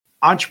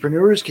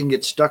Entrepreneurs can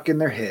get stuck in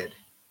their head.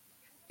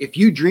 If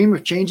you dream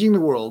of changing the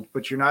world,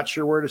 but you're not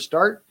sure where to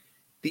start,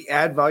 the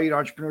Add Valued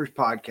Entrepreneurs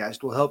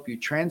podcast will help you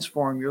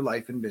transform your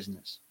life and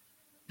business.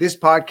 This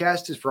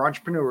podcast is for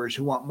entrepreneurs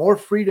who want more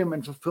freedom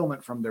and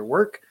fulfillment from their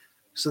work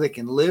so they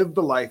can live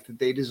the life that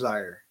they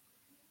desire.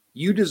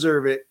 You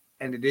deserve it,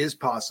 and it is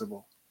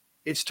possible.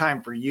 It's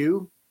time for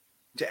you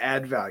to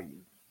add value.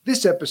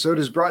 This episode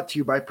is brought to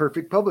you by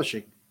Perfect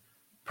Publishing.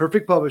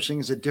 Perfect Publishing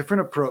is a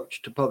different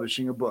approach to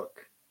publishing a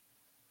book.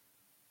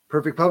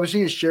 Perfect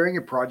Publishing is sharing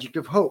a project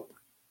of hope.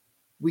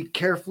 We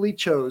carefully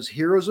chose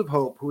heroes of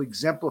hope who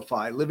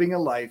exemplify living a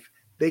life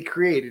they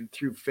created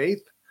through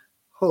faith,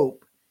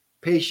 hope,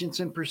 patience,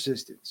 and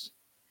persistence.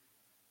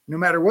 No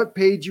matter what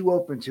page you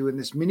open to in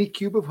this mini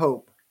cube of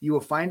hope, you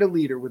will find a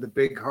leader with a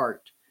big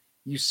heart.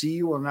 You see,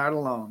 you are not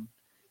alone.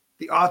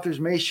 The authors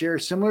may share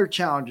similar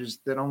challenges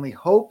that only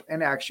hope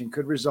and action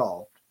could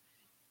resolve.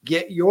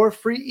 Get your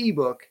free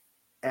ebook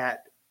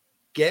at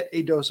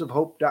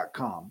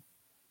getadoseofhope.com.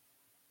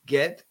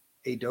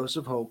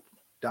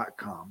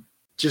 Getadoseofhope.com.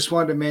 Just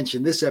wanted to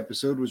mention this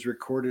episode was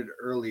recorded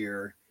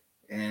earlier,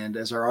 and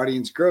as our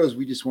audience grows,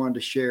 we just wanted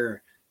to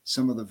share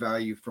some of the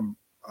value from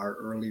our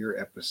earlier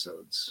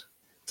episodes.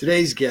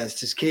 Today's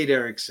guest is Kate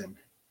Erickson.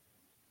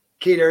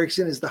 Kate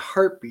Erickson is the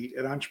heartbeat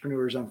at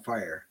Entrepreneurs on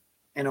Fire,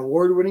 an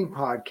award-winning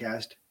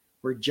podcast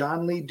where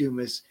John Lee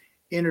Dumas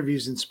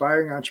interviews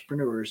inspiring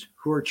entrepreneurs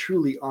who are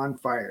truly on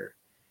fire.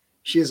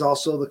 She is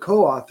also the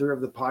co-author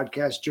of the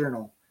podcast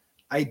journal,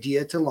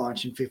 Idea to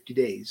Launch in 50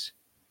 Days.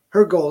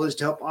 Her goal is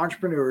to help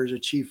entrepreneurs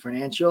achieve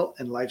financial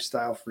and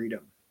lifestyle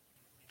freedom.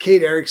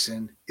 Kate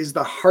Erickson is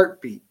the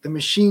heartbeat, the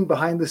machine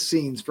behind the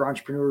scenes for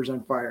Entrepreneurs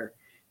on Fire.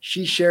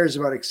 She shares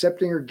about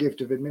accepting her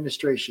gift of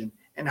administration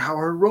and how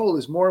her role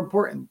is more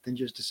important than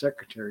just a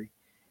secretary.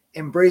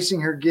 Embracing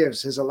her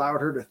gifts has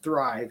allowed her to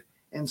thrive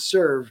and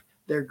serve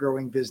their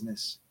growing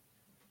business.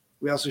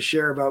 We also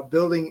share about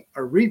building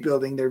or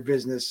rebuilding their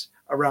business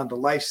around the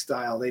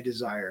lifestyle they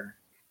desire.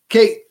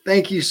 Kate,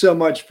 thank you so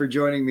much for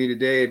joining me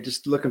today.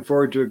 Just looking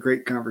forward to a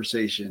great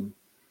conversation.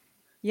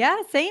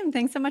 Yeah, same.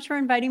 Thanks so much for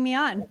inviting me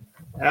on.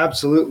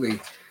 Absolutely.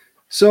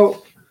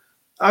 So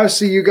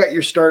obviously you got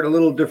your start a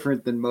little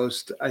different than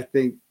most, I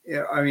think,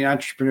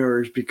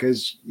 entrepreneurs,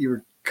 because you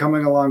were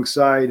coming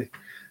alongside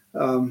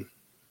John.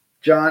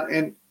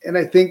 And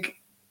I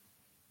think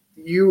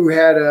you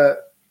had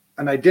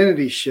an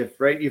identity shift,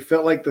 right? You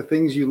felt like the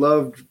things you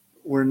loved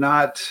were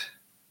not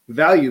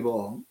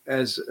valuable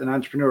as an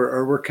entrepreneur,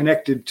 or were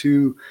connected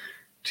to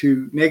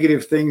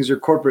negative things or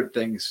corporate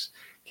things.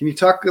 Can you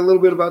talk a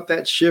little bit about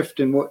that shift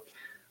and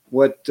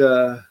what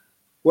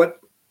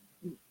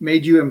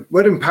made you,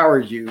 what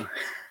empowered you?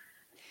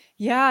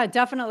 Yeah,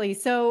 definitely.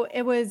 So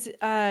it was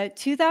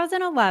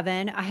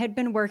 2011. I had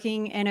been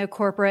working in a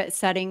corporate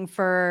setting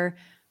for,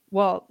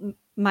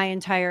 my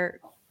entire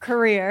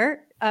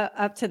career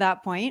up to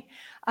that point.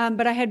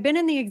 But I had been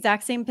in the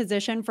exact same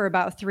position for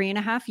about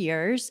 3.5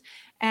 years.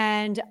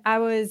 And I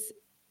was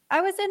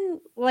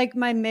in like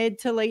my mid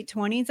to late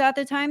 20s at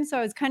the time. So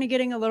I was kind of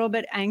getting a little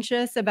bit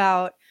anxious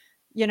about,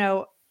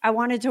 I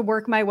wanted to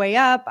work my way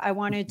up. I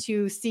wanted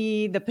to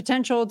see the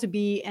potential to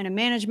be in a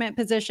management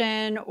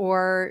position,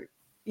 or,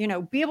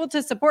 be able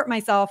to support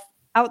myself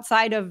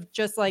outside of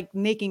just like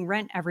making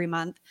rent every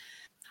month.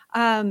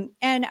 And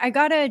I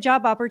got a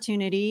job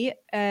opportunity,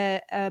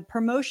 a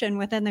promotion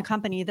within the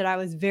company that I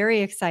was very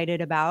excited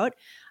about.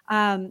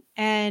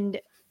 And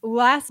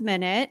last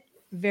minute,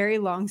 very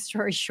long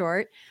story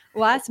short,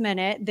 last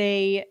minute,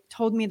 they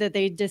told me that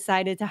they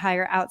decided to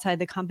hire outside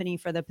the company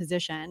for the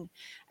position.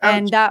 Ouch.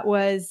 And that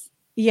was,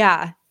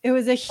 it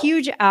was a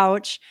huge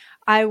ouch.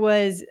 I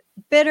was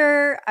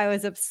bitter. I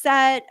was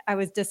upset. I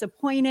was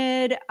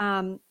disappointed.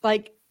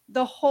 Like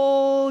the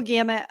whole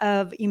gamut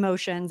of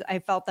emotions, I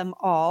felt them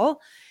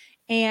all.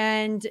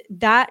 And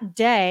that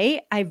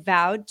day, I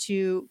vowed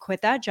to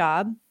quit that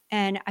job.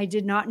 And I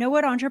did not know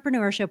what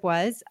entrepreneurship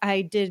was.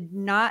 I did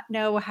not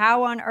know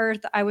how on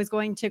earth I was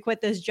going to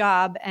quit this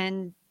job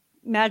and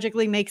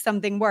magically make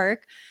something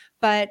work.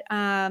 But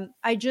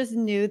I just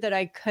knew that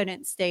I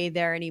couldn't stay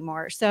there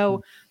anymore.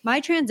 So my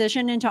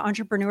transition into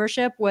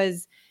entrepreneurship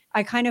was,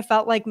 I kind of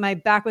felt like my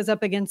back was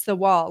up against the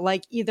wall.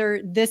 Like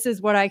either this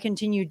is what I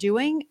continue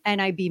doing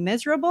and I be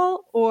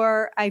miserable,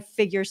 or I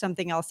figure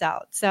something else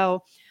out.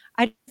 So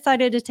I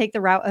decided to take the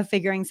route of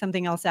figuring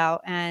something else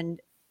out. And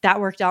that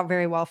worked out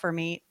very well for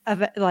me.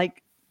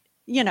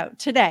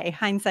 Today,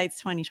 hindsight's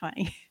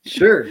 2020.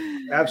 Sure.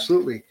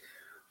 Absolutely.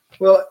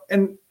 Well,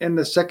 and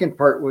the second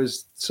part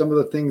was some of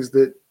the things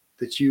that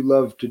you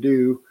love to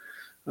do.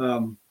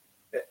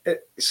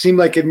 It seemed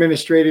like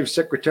administrative,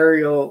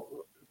 secretarial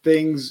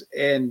things,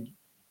 and,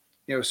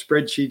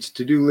 spreadsheets,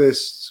 to-do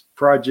lists,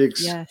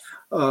 projects. Yes.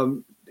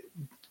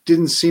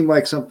 Didn't seem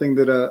like something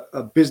that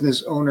a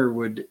business owner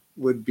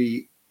would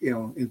be,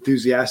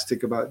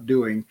 enthusiastic about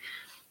doing.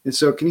 And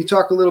so can you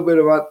talk a little bit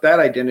about that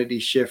identity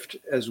shift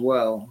as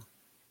well?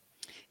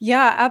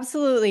 Yeah,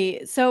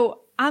 absolutely.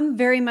 So I'm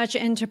very much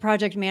into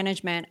project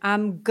management.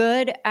 I'm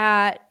good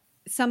at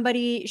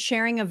somebody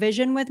sharing a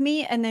vision with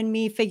me and then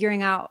me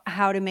figuring out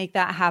how to make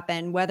that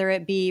happen, whether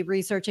it be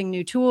researching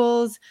new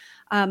tools,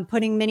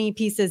 putting many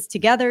pieces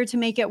together to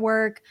make it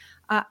work.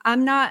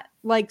 I'm not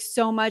like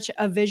so much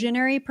a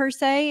visionary per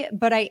se,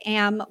 but I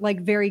am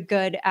like very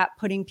good at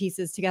putting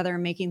pieces together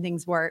and making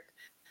things work.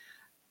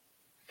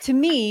 To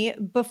me,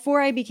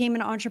 before I became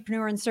an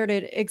entrepreneur and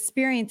started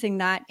experiencing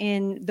that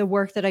in the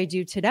work that I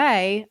do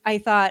today, I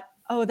thought,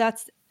 oh,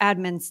 that's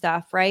admin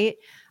stuff, right?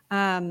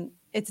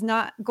 It's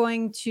not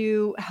going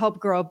to help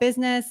grow a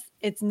business.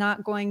 It's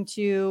not going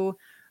to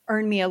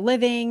earn me a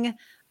living.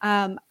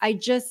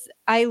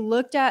 I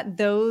looked at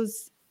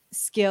those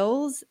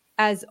skills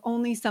as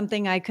only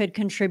something I could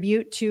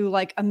contribute to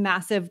like a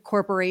massive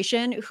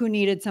corporation who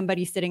needed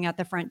somebody sitting at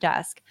the front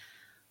desk.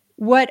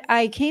 What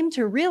I came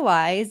to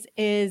realize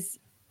is,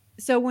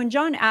 so when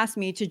John asked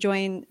me to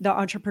join the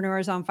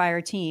Entrepreneurs on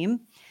Fire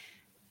team,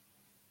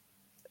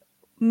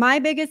 my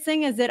biggest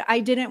thing is that I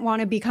didn't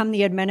want to become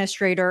the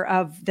administrator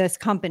of this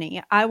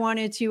company. I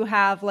wanted to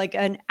have like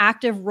an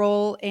active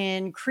role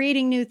in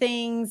creating new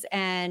things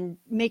and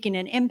making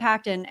an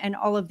impact and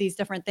all of these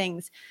different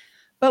things.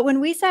 But when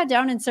we sat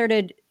down and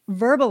started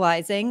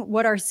verbalizing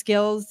what our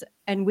skills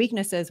and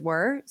weaknesses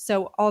were,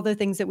 so all the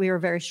things that we were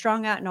very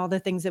strong at and all the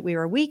things that we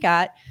were weak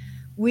at,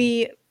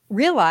 we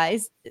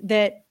realized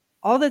that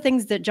all the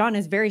things that John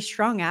is very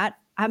strong at,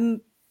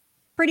 I'm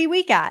pretty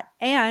weak at.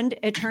 And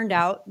it turned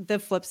out the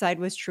flip side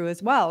was true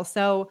as well.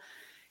 So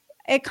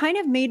it kind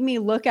of made me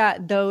look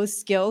at those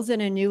skills in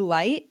a new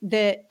light,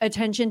 that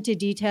attention to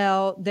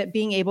detail, that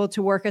being able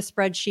to work a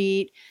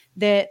spreadsheet,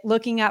 that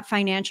looking at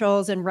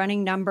financials and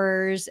running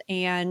numbers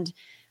and,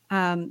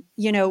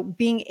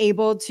 being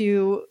able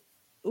to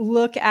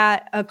look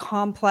at a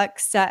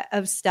complex set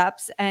of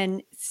steps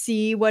and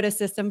see what a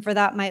system for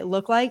that might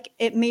look like.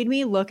 It made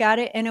me look at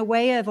it in a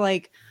way of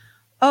like,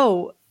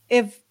 oh,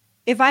 if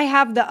I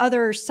have the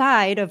other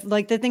side of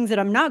like the things that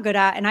I'm not good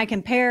at and I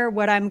compare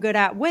what I'm good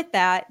at with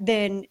that,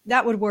 then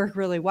that would work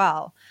really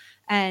well.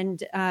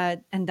 And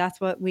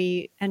that's what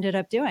we ended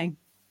up doing.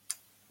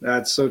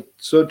 That's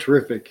so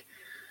terrific.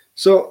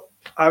 So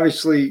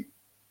obviously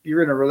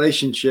you're in a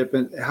relationship,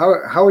 and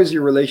how has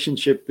your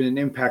relationship been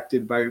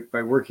impacted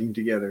by working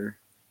together?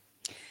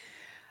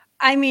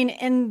 I mean,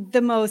 in the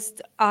most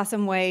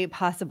awesome way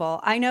possible.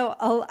 I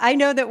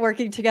know that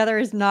working together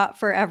is not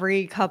for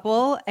every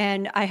couple.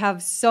 And I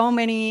have so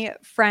many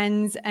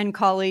friends and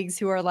colleagues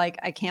who are like,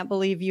 I can't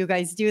believe you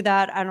guys do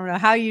that. I don't know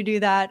how you do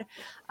that.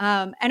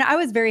 And I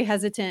was very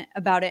hesitant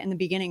about it in the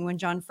beginning when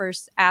John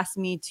first asked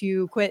me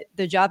to quit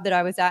the job that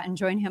I was at and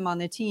join him on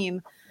the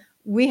team.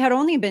 We had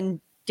only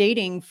been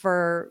dating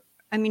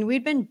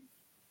we'd been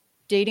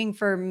dating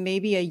for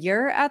maybe a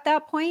year at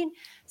that point.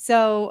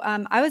 So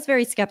I was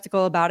very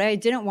skeptical about it. I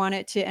didn't want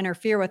it to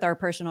interfere with our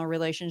personal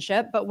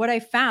relationship. But what I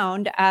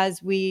found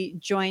as we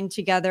joined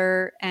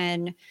together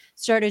and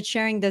started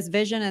sharing this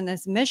vision and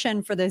this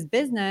mission for this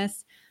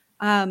business,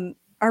 our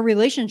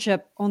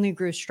relationship only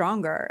grew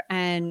stronger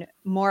and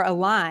more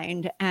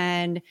aligned.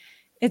 And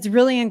it's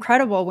really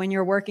incredible when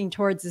you're working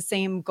towards the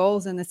same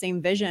goals and the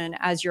same vision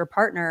as your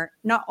partner,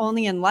 not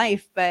only in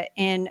life, but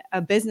in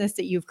a business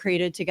that you've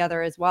created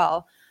together as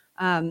well.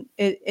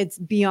 It's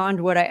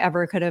beyond what I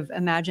ever could have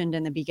imagined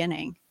in the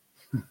beginning.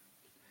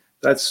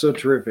 That's so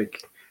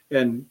terrific.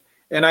 And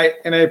I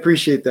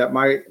appreciate that.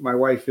 My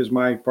wife is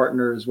my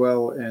partner as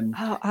well. And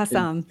oh,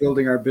 awesome. And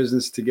building our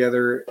business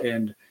together,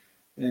 and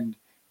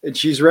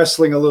she's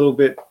wrestling a little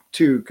bit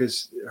too,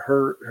 because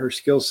her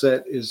skill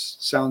set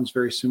sounds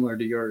very similar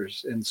to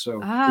yours. And so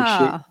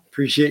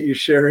appreciate you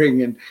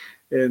sharing,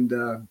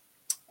 and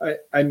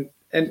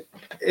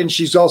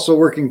she's also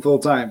working full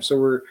time.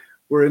 So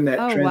we're in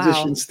that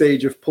transition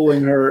stage of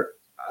pulling her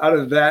out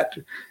of that.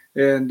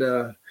 And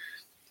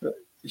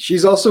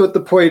she's also at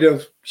the point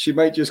of she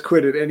might just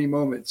quit at any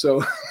moment.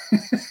 So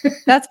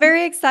that's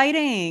very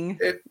exciting.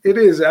 It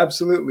is,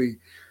 absolutely.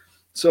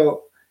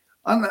 So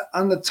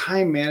on the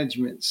time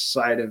management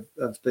side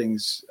of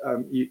things,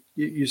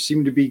 you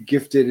seem to be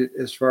gifted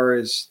as far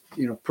as,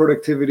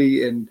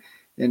 productivity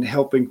and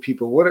helping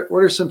people. What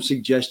are some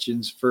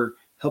suggestions for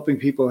helping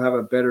people have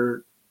a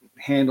better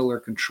handle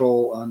or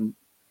control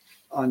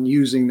on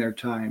using their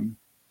time?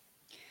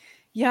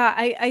 Yeah,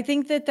 I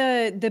think that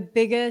the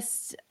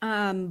biggest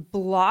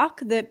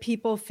block that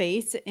people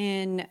face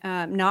in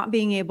not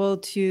being able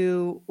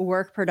to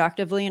work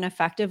productively and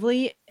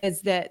effectively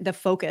is that the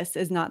focus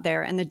is not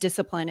there and the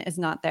discipline is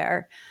not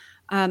there.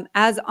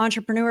 As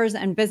entrepreneurs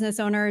and business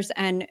owners,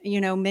 and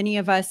many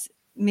of us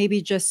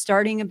maybe just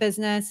starting a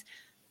business,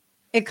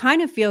 it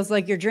kind of feels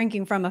like you're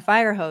drinking from a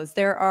fire hose.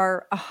 There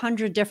are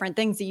 100 different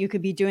things that you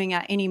could be doing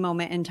at any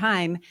moment in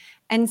time.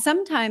 And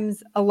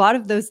sometimes a lot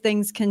of those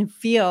things can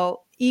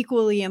feel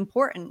equally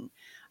important.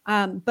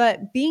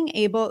 But being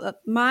able,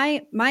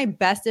 my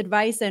best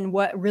advice and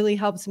what really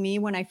helps me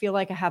when I feel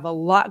like I have a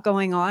lot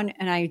going on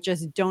and I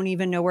just don't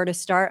even know where to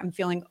start, I'm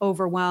feeling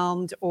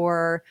overwhelmed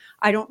or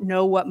I don't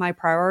know what my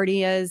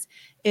priority is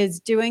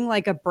doing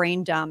like a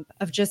brain dump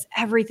of just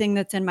everything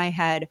that's in my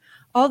head,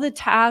 all the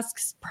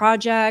tasks,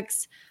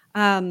 projects,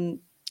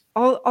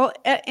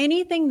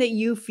 anything that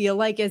you feel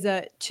like is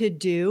a to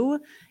do,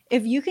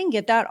 if you can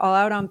get that all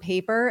out on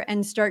paper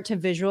and start to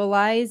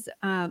visualize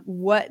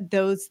what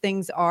those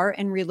things are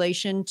in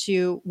relation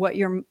to what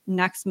your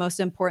next most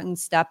important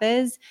step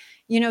is,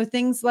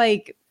 things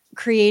like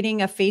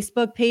creating a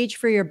Facebook page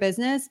for your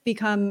business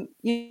become,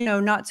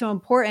 not so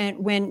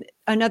important when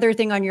another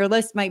thing on your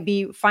list might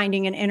be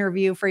finding an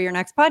interview for your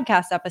next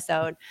podcast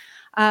episode.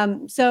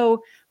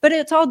 But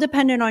it's all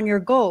dependent on your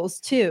goals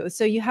too.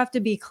 So you have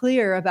to be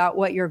clear about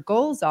what your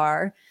goals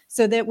are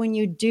so that when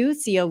you do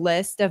see a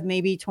list of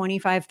maybe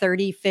 25,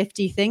 30,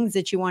 50 things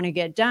that you want to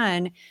get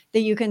done,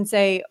 that you can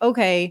say,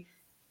 okay,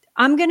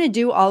 I'm going to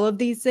do all of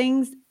these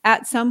things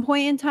at some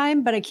point in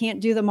time, but I can't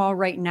do them all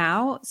right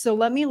now. So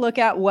let me look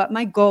at what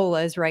my goal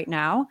is right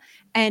now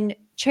and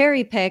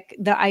cherry pick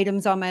the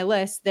items on my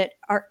list that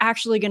are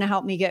actually going to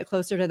help me get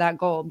closer to that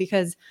goal.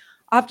 Because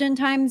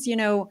oftentimes,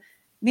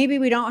 maybe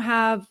we don't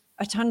have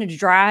a ton to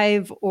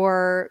drive,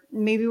 or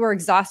maybe we're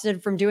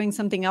exhausted from doing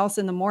something else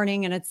in the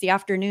morning and it's the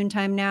afternoon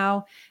time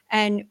now.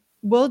 And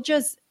we'll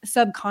just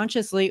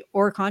subconsciously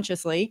or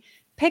consciously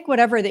pick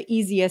whatever the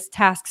easiest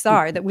tasks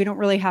are that we don't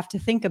really have to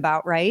think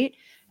about, right?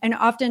 And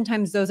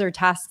oftentimes those are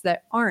tasks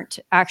that aren't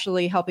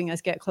actually helping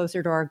us get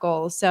closer to our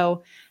goals.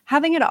 So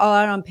having it all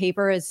out on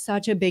paper is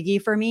such a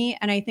biggie for me.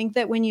 And I think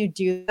that when you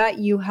do that,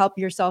 you help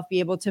yourself be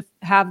able to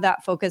have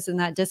that focus and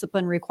that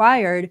discipline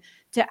required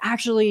to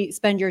actually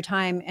spend your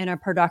time in a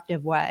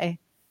productive way.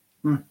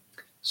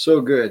 So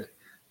good.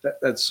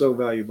 That's so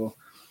valuable.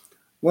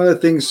 One of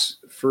the things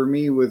for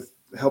me with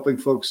helping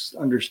folks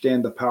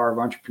understand the power of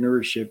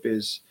entrepreneurship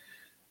is,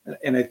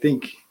 and I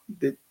think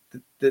that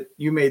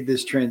you made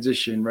this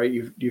transition, right?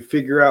 You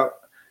figure out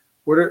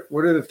what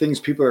are the things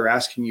people are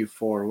asking you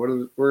for? What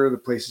are the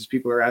places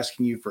people are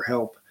asking you for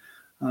help?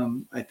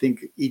 I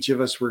think each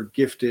of us were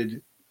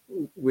gifted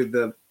with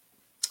the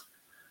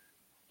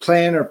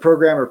plan or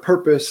program or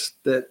purpose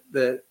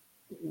that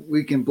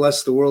we can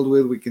bless the world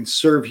with, we can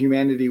serve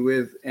humanity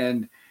with,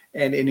 and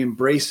in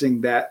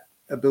embracing that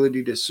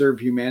ability to serve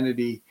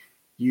humanity,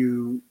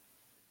 you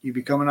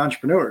become an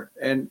entrepreneur,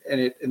 and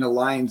it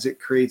aligns, it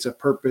creates a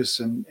purpose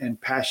and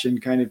passion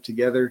kind of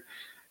together.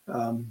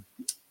 And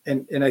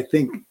I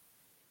think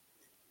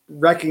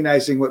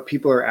recognizing what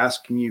people are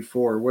asking you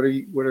for, what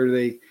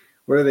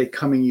are they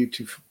coming you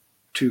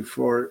to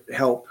for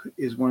help,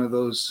 is one of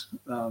those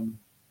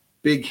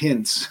big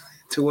hints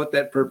to what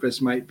that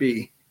purpose might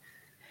be.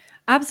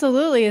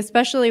 Absolutely,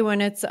 especially when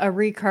it's a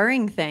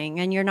recurring thing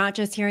and you're not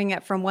just hearing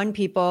it from one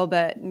people,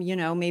 but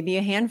maybe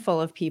a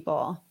handful of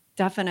people.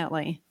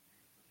 Definitely.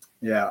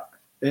 Yeah.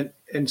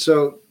 And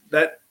so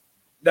that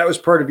was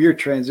part of your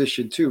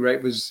transition too, right?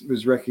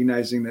 Was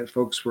recognizing that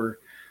folks were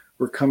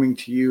coming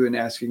to you and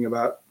asking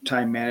about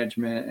time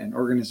management and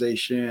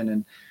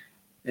organization,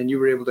 and you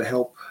were able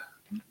to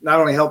not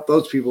only help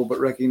those people, but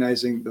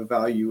recognizing the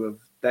value of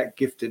that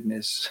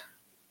giftedness.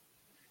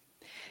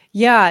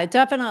 Yeah,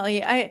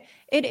 definitely.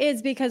 It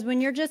is, because when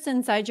you're just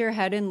inside your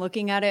head and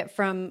looking at it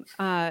from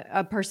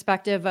a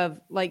perspective of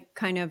like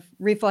kind of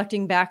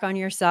reflecting back on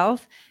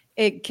yourself,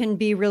 it can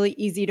be really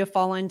easy to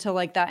fall into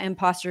like that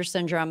imposter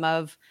syndrome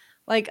of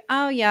like,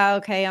 oh yeah,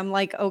 okay, I'm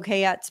like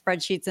okay at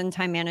spreadsheets and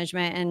time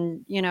management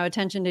and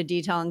attention to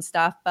detail and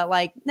stuff, but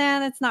like, nah,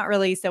 that's not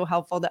really so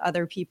helpful to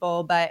other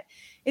people. But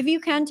if you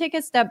can take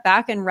a step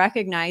back and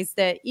recognize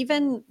that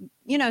even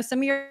some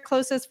of your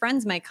closest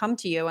friends might come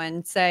to you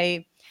and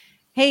say,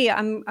 hey,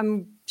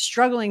 I'm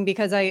struggling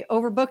because I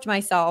overbooked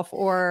myself,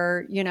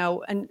 or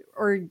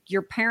or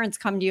your parents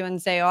come to you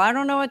and say, oh, I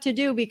don't know what to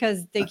do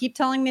because they keep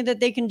telling me that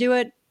they can do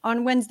it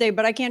on Wednesday,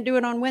 but I can't do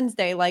it on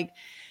Wednesday. Like,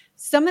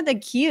 some of the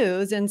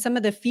cues and some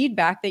of the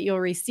feedback that you'll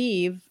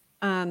receive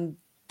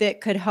that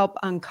could help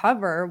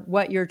uncover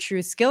what your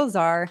true skills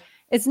are,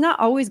 it's not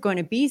always going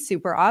to be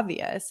super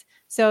obvious.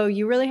 So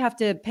you really have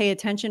to pay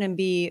attention and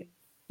be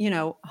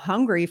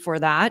hungry for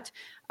that.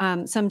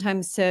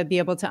 Sometimes to be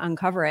able to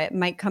uncover it. It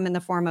might come in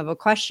the form of a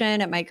question.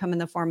 It might come in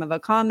the form of a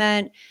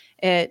comment.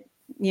 It,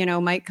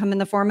 might come in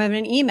the form of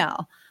an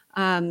email.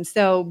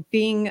 So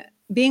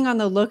being on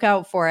the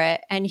lookout for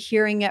it and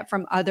hearing it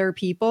from other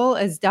people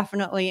is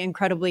definitely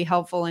incredibly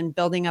helpful in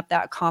building up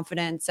that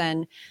confidence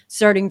and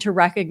starting to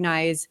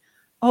recognize,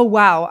 oh,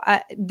 wow,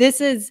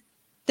 this is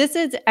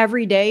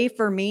every day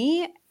for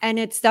me. And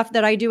it's stuff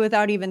that I do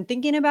without even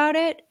thinking about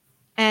it.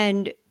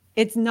 And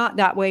it's not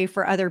that way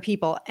for other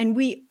people. And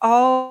we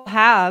all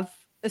have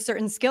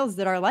certain skills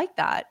that are like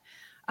that,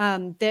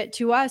 that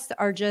to us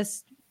are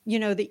just,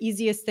 the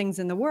easiest things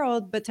in the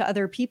world, but to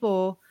other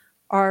people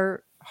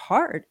are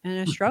hard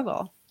and a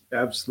struggle.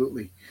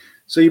 Absolutely.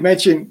 So you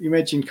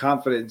mentioned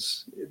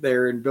confidence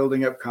there and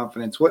building up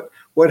confidence.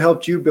 What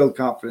helped you build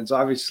confidence?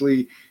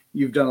 Obviously,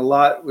 you've done a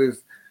lot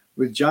with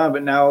John,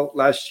 but now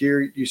last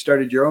year you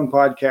started your own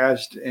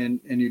podcast, and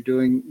you're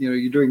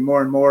doing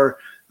more and more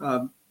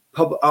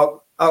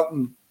out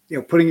and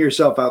putting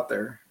yourself out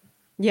there.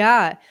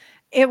 Yeah,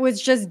 it was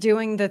just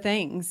doing the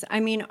things. I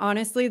mean,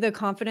 honestly, the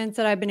confidence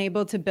that I've been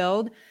able to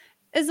build,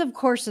 is of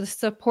course the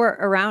support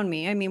around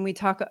me. I mean, we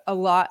talk a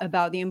lot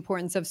about the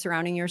importance of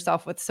surrounding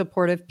yourself with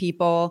supportive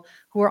people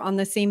who are on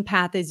the same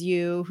path as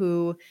you,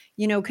 who,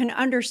 can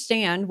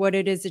understand what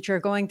it is that you're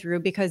going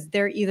through, because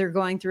they're either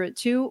going through it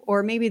too,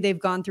 or maybe they've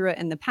gone through it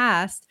in the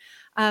past.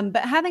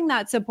 But having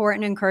that support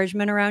and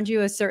encouragement around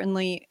you is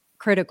certainly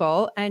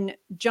critical. And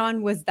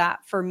John was that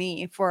for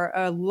me for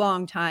a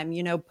long time,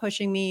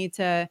 pushing me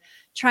to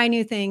try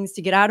new things,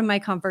 to get out of my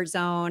comfort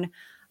zone.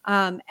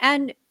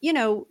 And,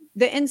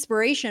 the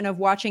inspiration of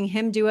watching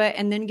him do it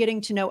and then getting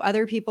to know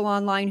other people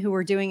online who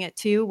were doing it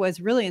too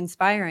was really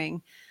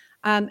inspiring.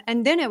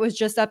 And then it was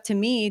just up to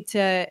me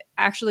to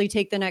actually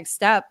take the next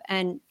step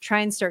and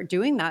try and start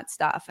doing that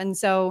stuff. And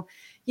so,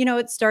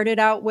 it started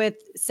out with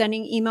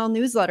sending email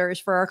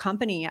newsletters for our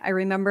company. I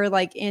remember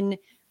like in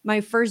my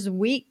first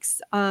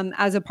weeks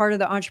as a part of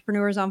the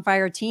Entrepreneurs on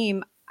Fire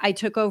team, I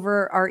took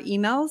over our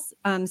emails,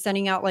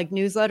 sending out like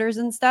newsletters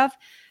and stuff.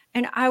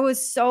 And I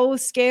was so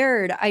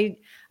scared.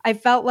 I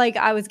felt like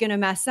I was going to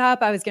mess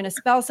up. I was going to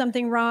spell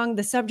something wrong.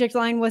 The subject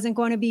line wasn't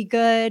going to be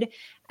good.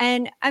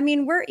 And I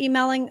mean, we're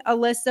emailing a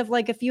list of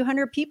like a few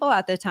hundred people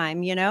at the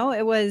time,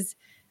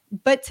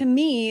 but to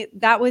me,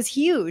 that was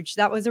huge.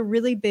 That was a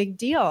really big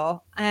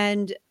deal.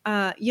 And,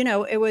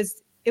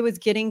 it was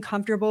getting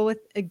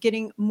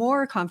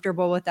more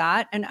comfortable with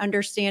that and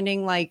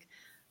understanding like,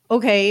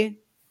 okay,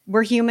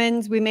 we're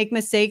humans. We make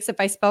mistakes. If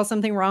I spell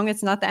something wrong,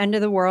 it's not the end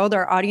of the world.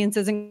 Our audience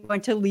isn't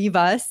going to leave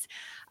us.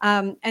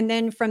 And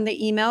then from the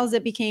emails,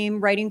 it became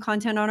writing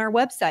content on our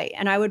website.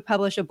 And I would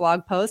publish a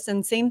blog post,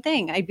 and same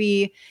thing. I'd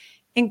be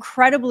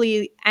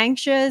incredibly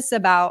anxious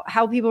about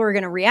how people were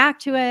going to react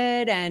to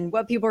it and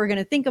what people were going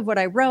to think of what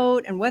I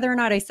wrote and whether or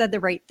not I said the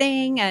right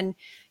thing. And,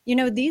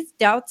 these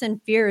doubts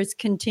and fears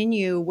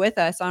continue with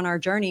us on our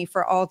journey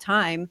for all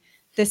time.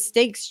 The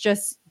stakes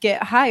just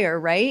get higher,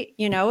 right?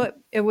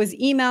 It was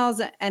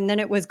emails, and then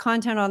it was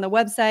content on the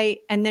website,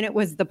 and then it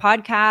was the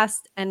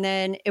podcast, and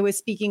then it was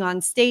speaking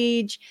on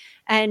stage.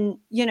 And,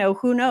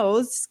 who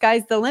knows,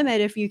 sky's the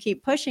limit if you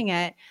keep pushing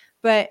it.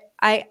 But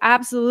I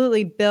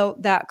absolutely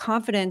built that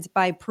confidence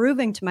by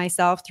proving to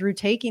myself through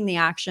taking the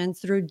actions,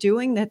 through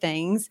doing the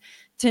things,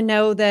 to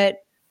know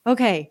that,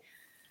 okay,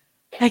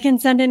 I can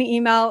send an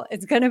email.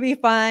 It's going to be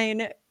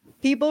fine.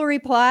 People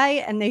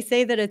reply and they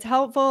say that it's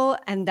helpful,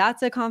 and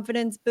that's a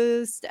confidence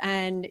boost.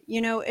 And,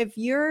 if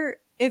you're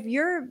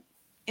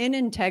in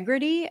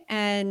integrity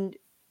and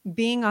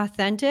being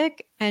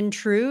authentic and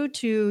true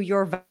to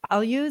your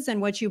values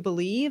and what you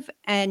believe,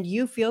 and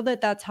you feel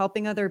that that's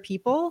helping other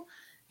people,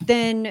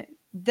 then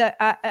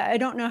I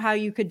don't know how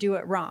you could do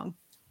it wrong.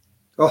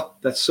 Oh,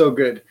 that's so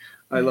good.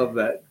 I love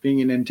that. Being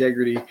in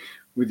integrity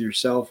with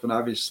yourself, and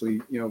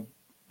obviously,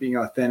 being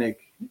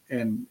authentic,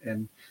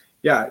 and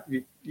yeah,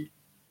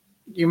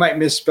 you might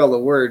misspell a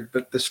word,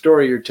 but the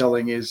story you're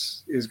telling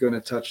is going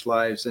to touch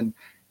lives and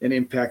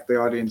impact the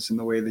audience in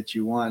the way that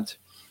you want.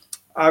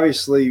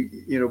 Obviously,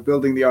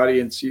 building the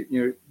audience,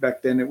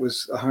 back then it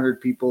was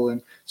 100 people.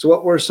 And so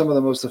what were some of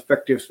the most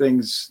effective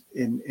things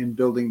in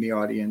building the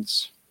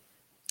audience?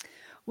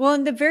 Well,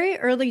 in the very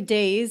early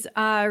days,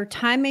 our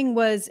timing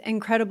was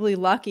incredibly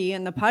lucky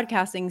in the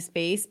podcasting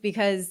space,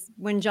 because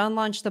when John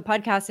launched the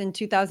podcast in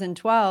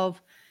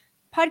 2012,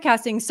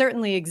 podcasting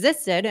certainly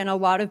existed and a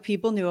lot of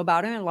people knew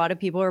about it, and a lot of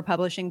people were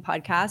publishing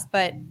podcasts,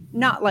 but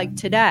not like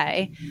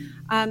today.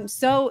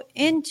 So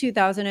in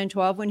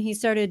 2012, when he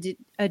started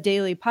a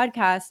daily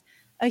podcast,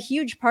 a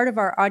huge part of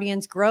our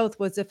audience growth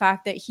was the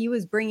fact that he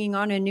was bringing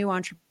on a new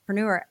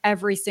entrepreneur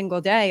every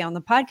single day on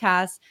the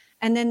podcast.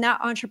 And then that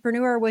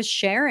entrepreneur was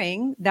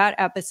sharing that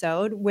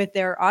episode with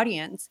their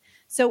audience.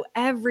 So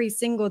every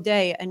single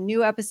day, a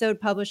new episode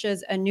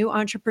publishes, a new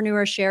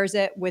entrepreneur shares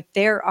it with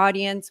their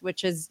audience,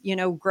 which is,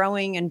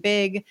 growing and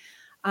big.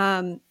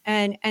 And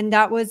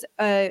that was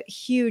a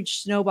huge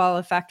snowball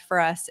effect for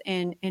us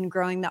in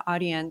growing the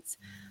audience.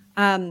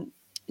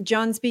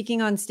 John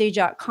speaking on stage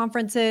at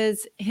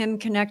conferences, him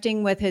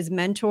connecting with his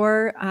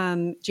mentor,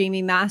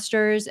 Jamie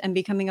Masters, and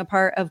becoming a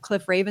part of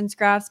Cliff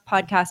Ravenscraft's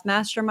podcast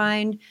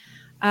mastermind.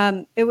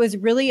 It was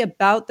really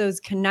about those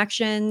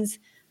connections,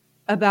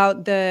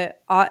 about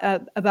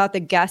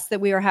the guests that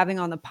we were having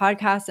on the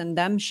podcast and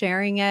them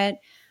sharing it.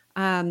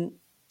 And,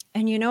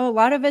 a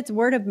lot of it's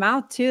word of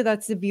mouth too.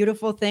 That's the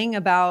beautiful thing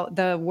about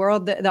the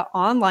world, the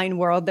online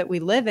world that we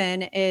live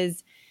in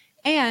is,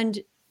 and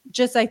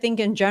just, I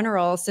think in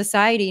general,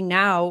 society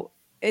now,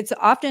 it's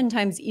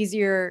oftentimes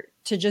easier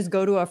to just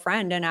go to a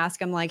friend and ask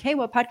them like, hey,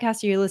 what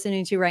podcast are you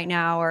listening to right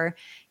now? Or,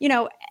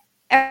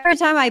 every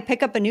time I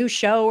pick up a new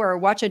show or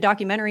watch a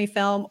documentary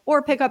film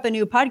or pick up a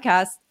new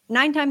podcast,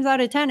 9 times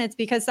out of 10, it's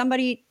because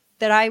somebody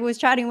that I was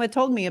chatting with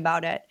told me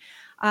about it.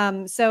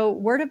 So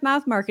word of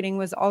mouth marketing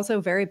was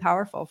also very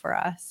powerful for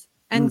us,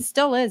 and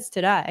still is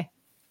today.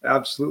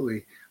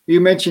 Absolutely. You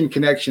mentioned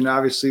connection.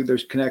 Obviously,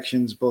 there's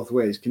connections both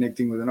ways,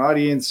 connecting with an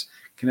audience,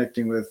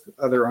 connecting with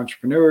other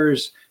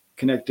entrepreneurs,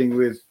 connecting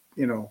with,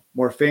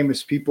 more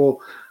famous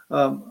people.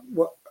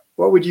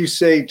 What would you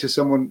say to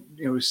someone,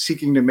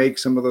 seeking to make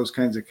some of those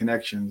kinds of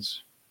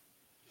connections?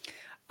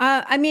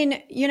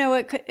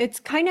 It's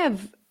kind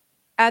of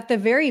at the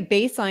very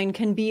baseline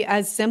can be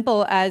as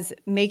simple as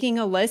making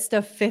a list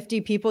of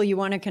 50 people you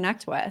want to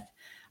connect with.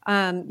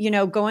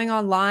 Going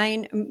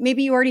online,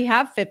 maybe you already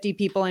have 50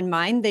 people in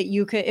mind that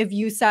you could, if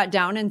you sat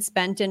down and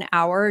spent an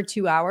hour or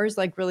 2 hours,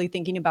 like really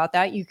thinking about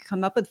that, you could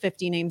come up with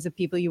 50 names of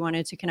people you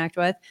wanted to connect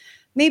with.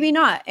 Maybe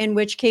not, in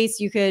which case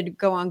you could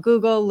go on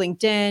Google,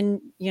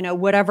 LinkedIn,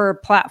 whatever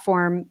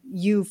platform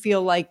you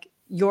feel like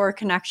your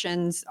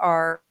connections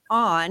are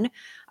on.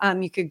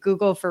 You could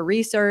Google for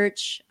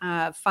research,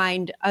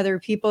 find other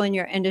people in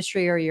your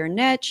industry or your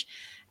niche,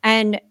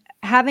 and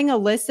having a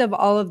list of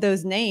all of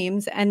those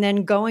names and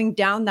then going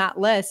down that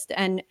list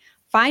and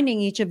finding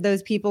each of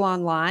those people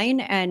online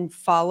and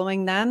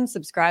following them,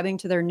 subscribing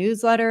to their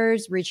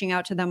newsletters, reaching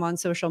out to them on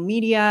social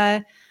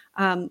media,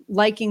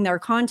 liking their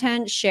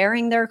content,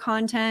 sharing their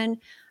content.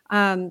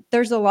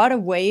 There's a lot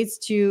of ways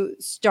to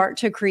start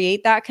to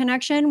create that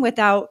connection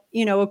without,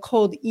 a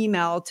cold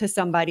email to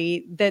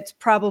somebody that's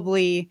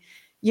probably,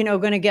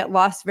 going to get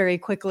lost very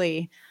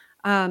quickly.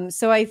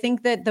 So I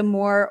think that the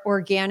more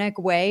organic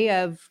way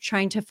of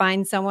trying to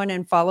find someone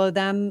and follow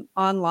them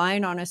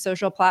online on a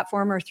social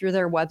platform or through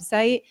their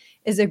website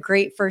is a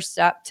great first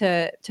step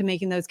to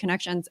making those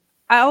connections.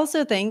 I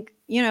also think,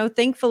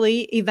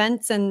 thankfully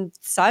events and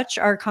such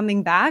are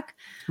coming back.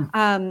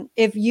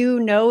 If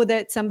you know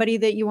that somebody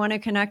that you want to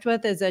connect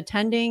with is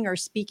attending or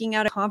speaking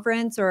at a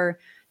conference, or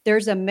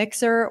there's a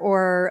mixer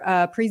or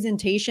a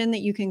presentation that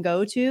you can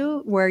go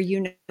to where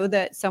you know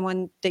that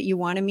someone that you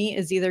want to meet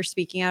is either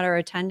speaking at or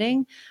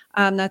attending,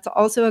 that's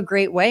also a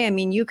great way. I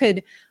mean, you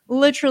could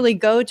literally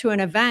go to an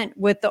event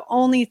with the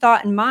only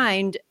thought in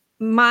mind,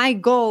 my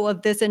goal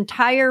of this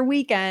entire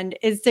weekend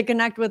is to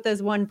connect with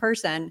this one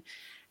person.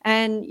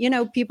 And,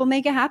 people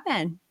make it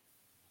happen.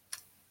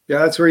 Yeah,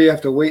 that's where you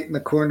have to wait in the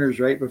corners,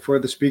 right, before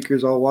the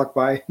speakers all walk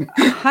by.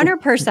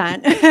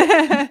 100%.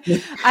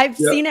 I've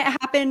seen it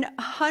happen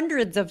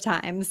hundreds of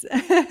times.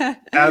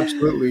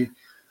 Absolutely.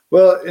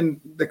 Well, and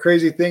the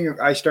crazy thing,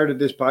 I started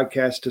this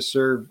podcast to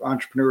serve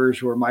entrepreneurs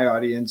who are my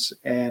audience,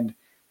 and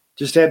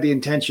just had the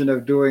intention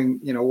of doing,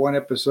 one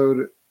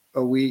episode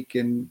a week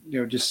and,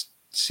 just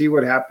see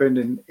what happened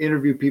and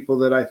interview people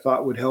that I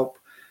thought would help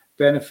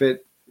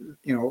benefit,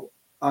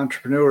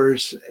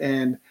 entrepreneurs.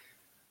 And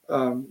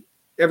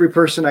every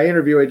person I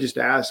interview, I just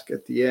ask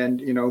at the end,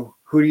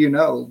 who do you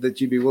know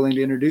that you'd be willing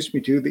to introduce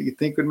me to that you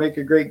think would make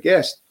a great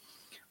guest?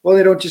 Well,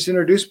 they don't just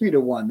introduce me to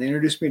one, they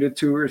introduce me to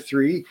 2 or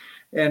 3.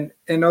 And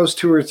those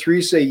 2 or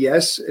 3 say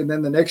yes. And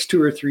then the next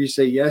 2 or 3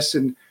 say yes.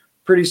 And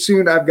pretty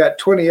soon I've got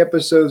 20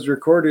 episodes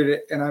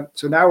recorded. And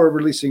so now we're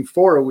releasing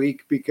 4 a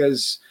week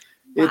because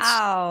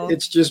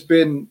it's just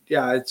been,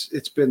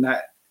 it's been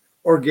that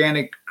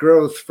organic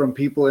growth from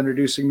people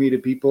introducing me to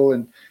people.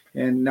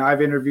 And now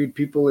I've interviewed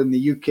people in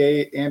the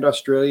UK and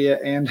Australia,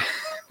 and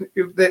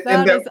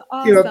that is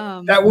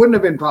awesome. That wouldn't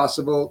have been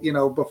possible,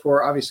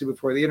 before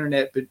the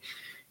internet, but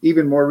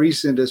even more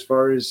recent as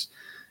far as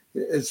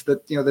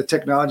that, the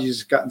technology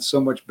has gotten so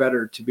much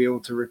better to be able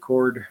to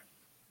record,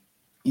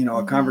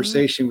 a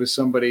conversation with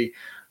somebody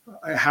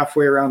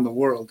halfway around the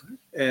world.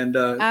 And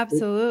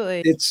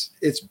absolutely,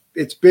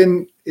 it's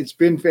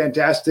been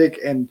fantastic.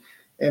 And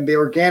the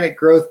organic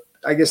growth,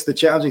 I guess the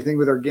challenging thing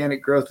with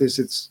organic growth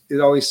is it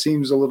always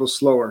seems a little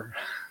slower,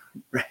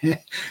 right?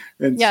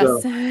 And yes.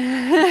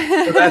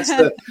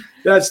 so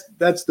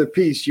that's the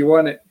piece. You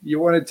want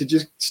it to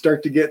just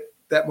start to get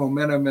that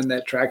momentum and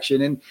that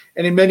traction. And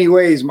in many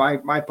ways, my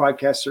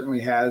podcast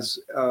certainly has,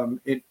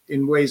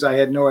 in ways I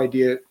had no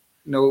idea,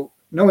 no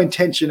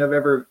intention of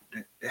ever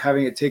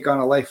having it take on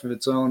a life of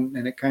its own,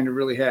 and it kind of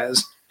really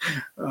has.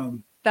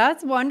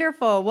 That's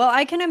wonderful. Well,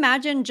 I can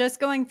imagine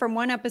just going from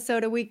 1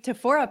 episode a week to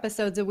 4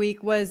 episodes a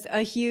week was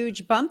a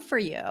huge bump for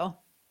you.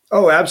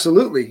 Oh,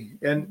 absolutely.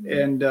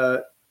 And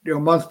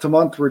month to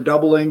month we're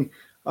doubling.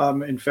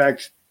 In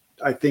fact,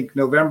 I think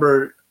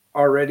November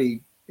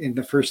already, in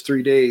the first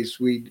 3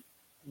 days, we'd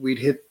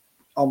hit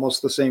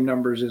almost the same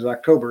numbers as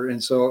October.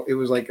 And so it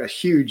was like a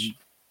huge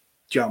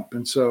jump.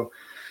 And so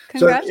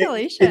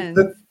congratulations.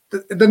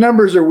 The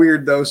numbers are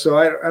weird though, so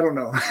I don't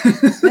know.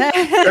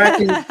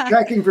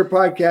 tracking for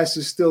podcasts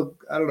is still,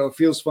 I don't know,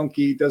 feels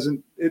funky.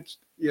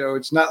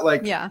 It's not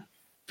like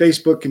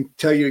Facebook can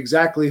tell you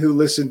exactly who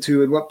listened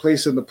to and what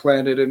place on the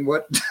planet and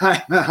what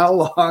time, how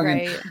long.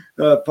 Right.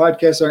 And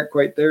podcasts aren't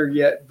quite there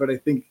yet, but I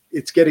think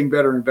it's getting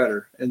better and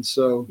better. And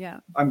so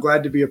I'm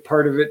glad to be a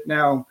part of it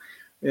now.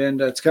 And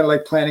it's kind of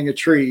like planting a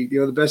tree.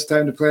 The best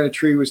time to plant a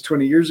tree was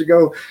 20 years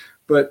ago,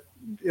 but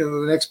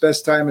the next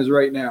best time is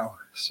right now.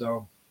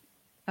 So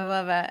I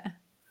love it.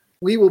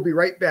 We will be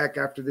right back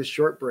after this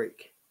short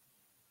break.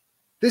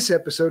 This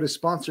episode is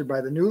sponsored by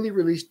the newly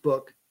released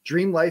book,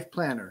 Dream Life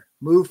Planner,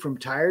 Move from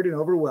Tired and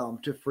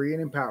Overwhelmed to Free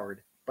and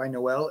Empowered by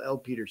Noelle L.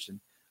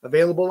 Peterson,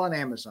 available on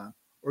Amazon,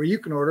 or you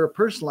can order a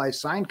personalized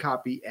signed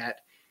copy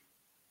at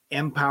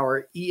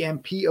Empower,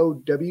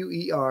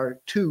 EMPOWER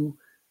 2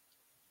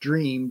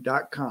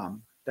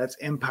 dream.com. That's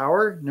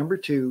Empower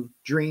 2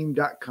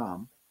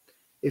 dream.com.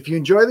 If you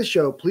enjoy the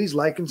show, please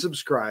like and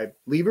subscribe,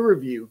 leave a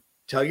review,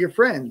 tell your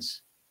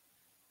friends.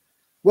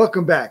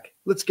 Welcome back.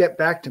 Let's get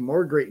back to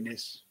more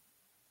greatness.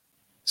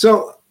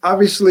 So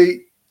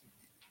obviously,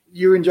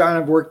 you and John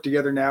have worked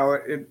together now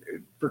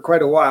for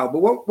quite a while. But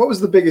what was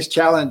the biggest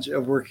challenge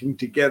of working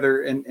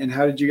together, and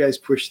how did you guys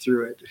push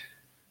through it?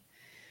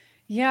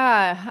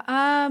 Yeah.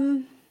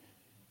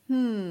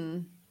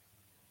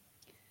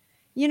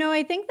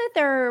 I think that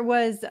there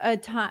was a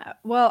time,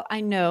 well,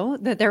 I know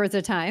that there was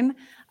a time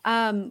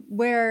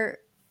where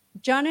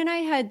John and I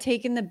had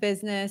taken the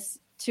business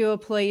to a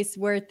place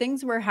where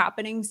things were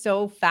happening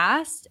so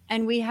fast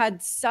and we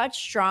had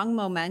such strong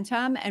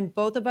momentum, and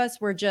both of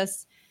us were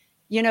just,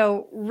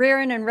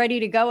 rearing and ready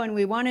to go. And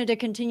we wanted to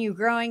continue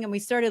growing, and we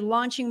started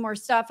launching more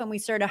stuff, and we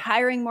started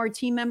hiring more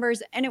team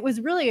members. And it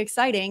was really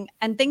exciting,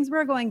 and things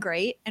were going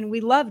great, and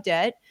we loved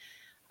it.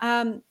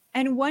 And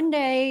one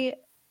day,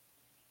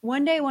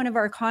 one of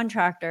our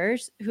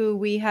contractors who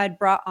we had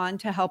brought on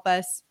to help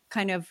us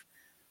kind of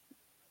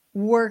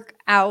work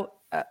out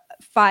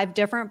 5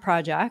 different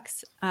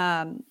projects.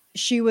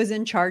 She was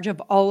in charge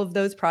of all of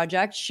those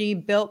projects. She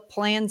built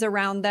plans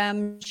around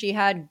them. She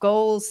had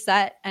goals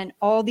set and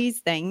all these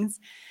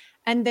things.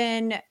 And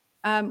then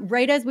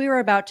right as we were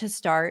about to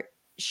start,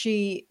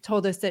 she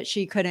told us that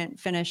she couldn't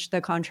finish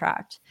the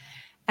contract.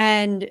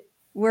 And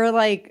we're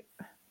like,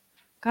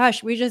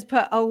 gosh, we just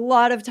put a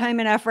lot of time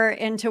and effort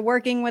into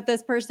working with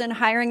this person,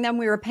 hiring them.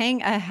 We were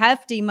paying a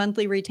hefty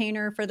monthly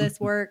retainer for this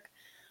work.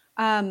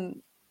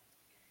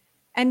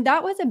 And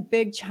that was a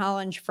big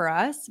challenge for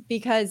us,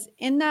 because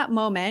in that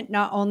moment,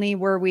 not only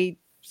were we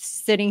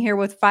sitting here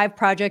with 5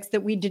 projects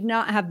that we did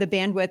not have the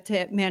bandwidth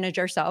to manage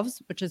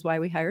ourselves, which is why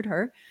we hired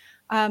her,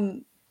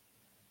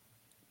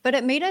 but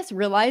it made us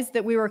realize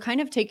that we were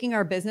kind of taking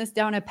our business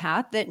down a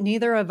path that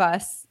neither of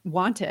us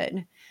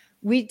wanted.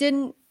 We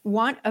didn't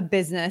want a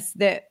business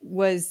that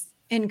was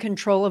in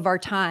control of our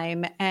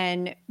time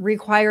and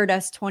required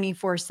us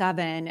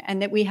 24/7,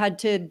 and that we had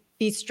to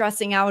be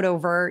stressing out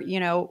over,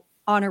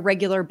 on a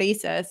regular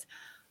basis.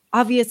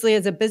 Obviously,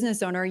 as a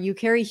business owner, you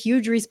carry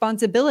huge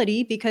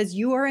responsibility because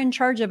you are in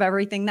charge of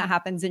everything that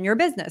happens in your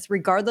business,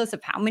 regardless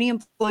of how many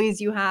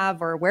employees you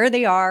have or where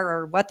they are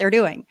or what they're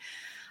doing.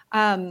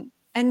 And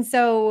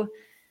so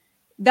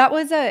that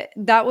was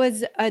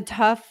a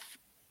tough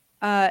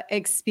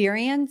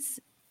experience,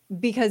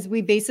 because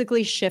we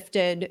basically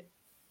shifted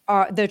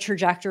the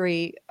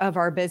trajectory of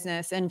our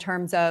business in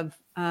terms of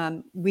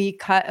we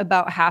cut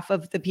about half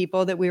of the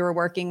people that we were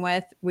working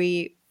with.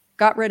 We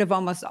got rid of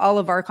almost all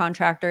of our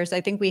contractors.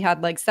 I think we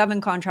had like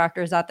 7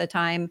 contractors at the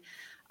time,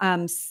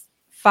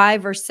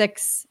 5 or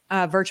 6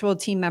 virtual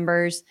team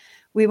members.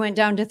 We went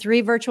down to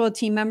 3 virtual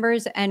team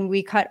members, and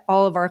we cut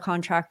all of our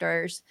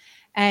contractors.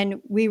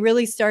 And we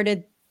really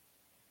started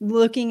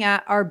looking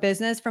at our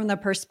business from the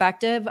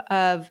perspective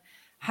of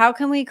how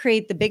can we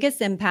create the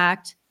biggest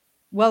impact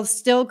while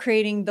still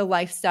creating the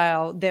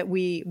lifestyle that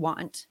we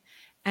want.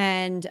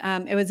 And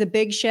it was a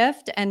big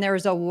shift, and there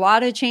was a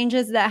lot of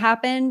changes that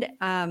happened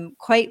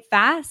quite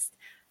fast.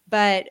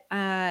 But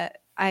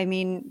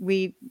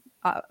we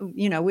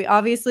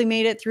obviously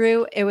made it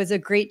through. It was a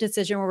great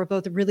decision. We're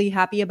both really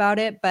happy about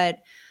it. But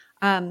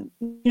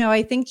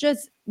I think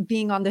just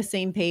being on the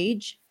same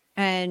page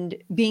and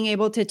being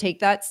able to take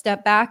that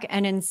step back,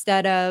 and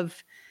instead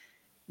of,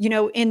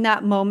 in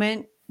that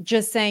moment,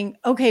 just saying,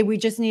 okay, we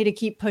just need to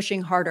keep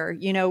pushing harder,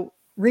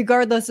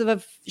 regardless of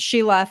if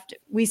she left,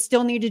 we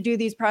still need to do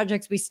these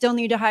projects. We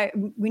need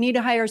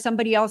to hire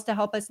somebody else to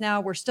help us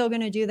now. We're still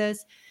going to do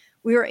this.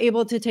 We were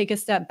able to take a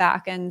step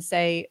back and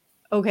say,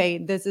 okay,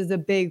 this is a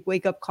big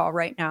wake up call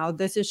right now.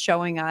 This is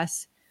showing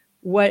us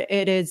what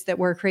it is that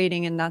we're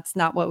creating, and that's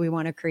not what we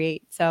want to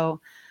create.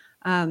 So,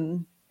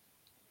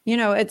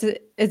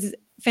 it's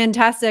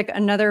fantastic.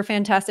 Another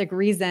fantastic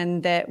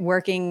reason that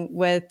working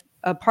with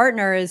a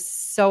partner is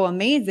so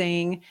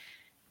amazing.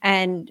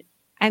 And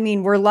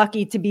we're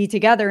lucky to be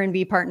together and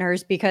be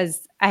partners,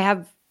 because I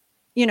have,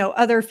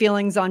 other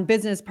feelings on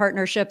business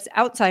partnerships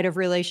outside of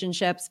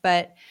relationships,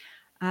 but,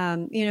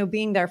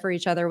 being there for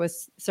each other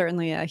was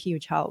certainly a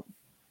huge help.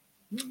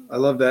 I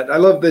love that. I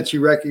love that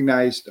you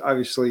recognized,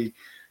 obviously,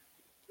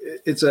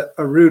 it's a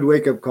rude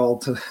wake-up call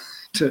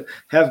to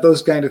have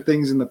those kind of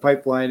things in the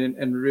pipeline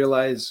and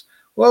realize,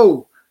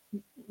 whoa,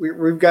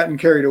 we've gotten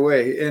carried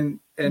away, and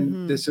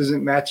this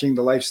isn't matching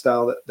the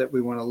lifestyle that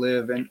we want to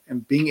live,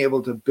 and being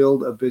able to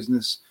build a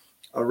business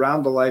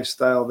around the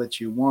lifestyle that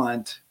you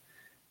want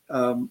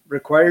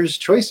requires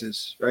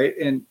choices, right?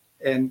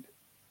 And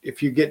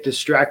if you get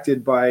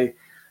distracted by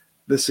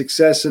the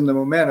success and the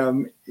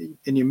momentum,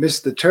 and you miss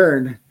the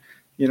turn,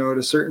 at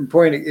a certain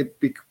point, it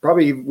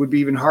probably would be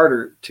even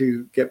harder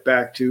to get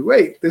back to,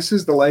 wait, this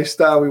is the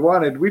lifestyle we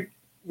wanted. We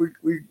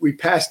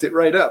passed it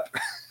right up.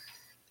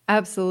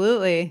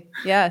 Absolutely.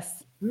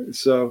 Yes.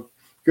 So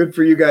good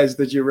for you guys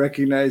that you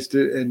recognized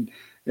it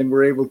and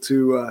were able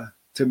to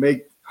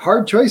make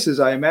hard choices,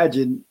 I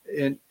imagine,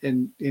 in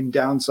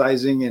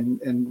downsizing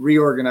and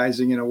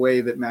reorganizing in a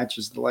way that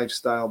matches the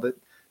lifestyle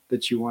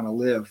that you want to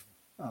live.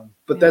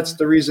 But that's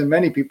the reason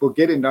many people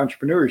get into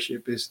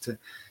entrepreneurship, is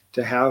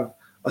to have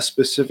a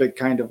specific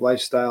kind of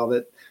lifestyle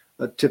that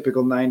a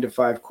typical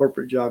 9-to-5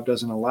 corporate job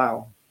doesn't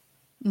allow.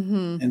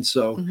 Mm-hmm. And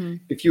so Mm-hmm.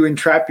 if you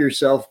entrap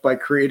yourself by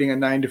creating a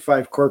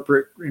 9-to-5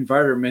 corporate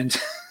environment,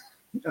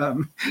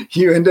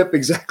 you end up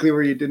exactly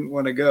where you didn't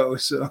want to go.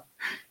 So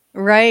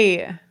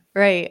Right.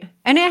 Right.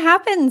 And it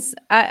happens,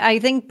 I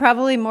think,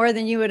 probably more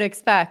than you would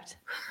expect.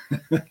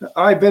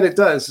 I bet it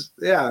does.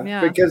 Yeah.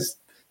 Yeah. Because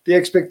the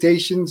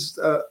expectations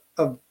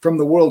from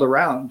the world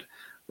around,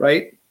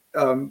 right?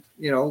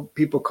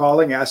 People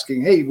calling,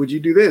 asking, hey, would you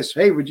do this?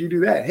 Hey, would you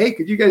do that? Hey,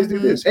 could you guys do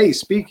Mm-hmm. this? Hey,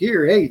 speak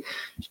here. Hey,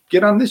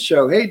 get on this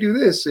show. Hey, do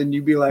this. And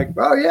you'd be like,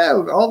 oh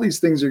yeah, all these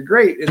things are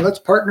great. And let's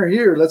partner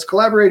here. Let's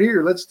collaborate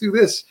here. Let's do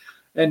this.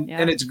 And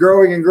it's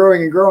growing and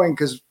growing and growing,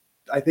 because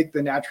I think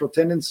the natural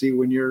tendency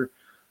when you're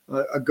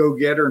a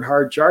go-getter and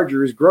hard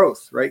charger is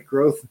growth, right?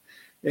 Growth.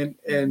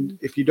 And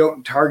if you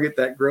don't target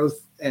that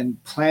growth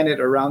and plan it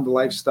around the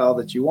lifestyle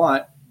that you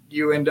want,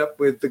 you end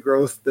up with the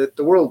growth that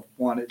the world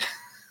wanted.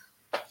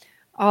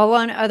 All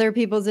on other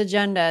people's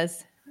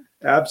agendas.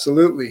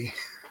 Absolutely.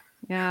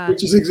 Yeah.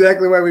 Which is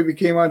exactly why we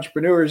became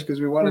entrepreneurs, because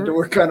we wanted to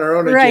work on our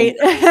own agenda.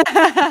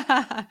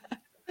 Right.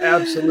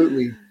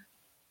 Absolutely.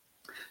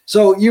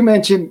 So you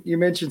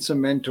mentioned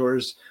some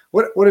mentors.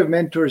 What have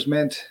mentors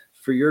meant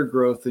for your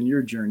growth and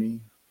your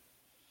journey?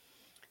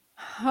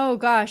 Oh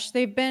gosh,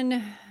 they've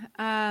been,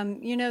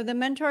 the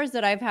mentors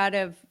that I've had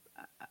have,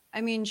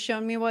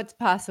 shown me what's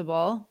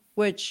possible,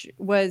 which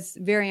was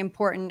very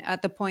important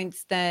at the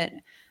points that,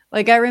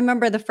 like, I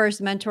remember the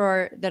first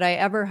mentor that I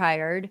ever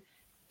hired,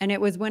 and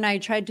it was when I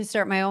tried to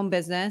start my own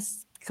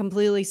business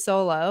completely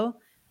solo.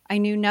 I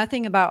knew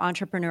nothing about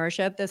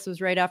entrepreneurship. This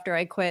was right after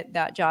I quit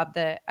that job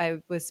that I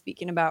was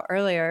speaking about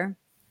earlier.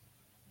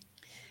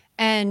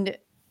 And,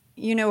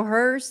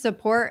 her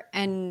support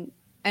and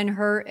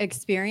her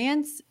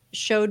experience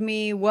showed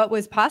me what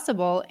was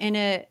possible in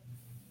a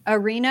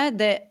arena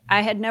that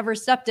I had never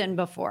stepped in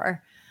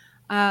before.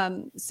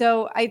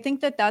 So I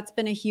think that that's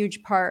been a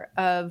huge part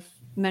of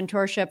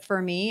mentorship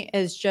for me,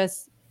 is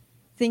just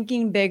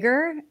thinking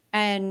bigger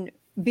and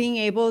being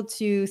able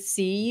to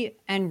see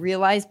and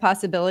realize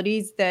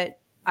possibilities that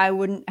I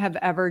wouldn't have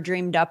ever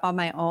dreamed up on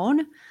my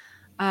own.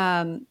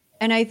 And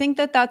I think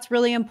that that's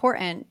really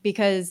important,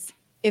 because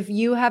if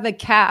you have a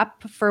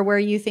cap for where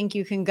you think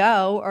you can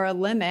go, or a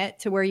limit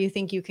to where you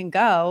think you can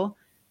go,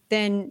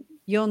 then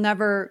you'll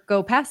never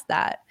go past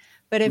that.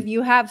 But if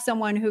you have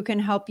someone who can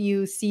help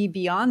you see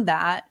beyond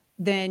that,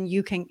 then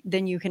you can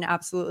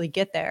absolutely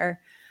get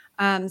there.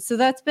 So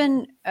that's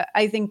been,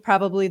 I think,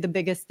 probably the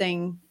biggest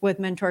thing with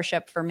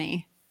mentorship for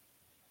me.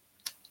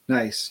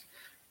 Nice.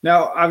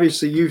 Now,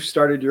 obviously, you've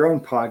started your own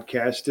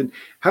podcast, and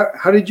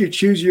how did you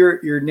choose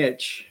your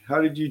niche?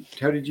 How did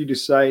you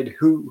decide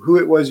who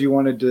it was you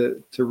wanted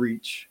to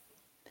reach?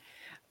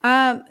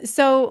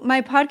 So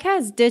my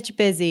podcast, Ditch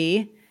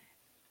Busy,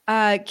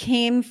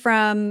 came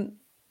from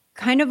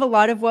kind of a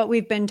lot of what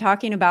we've been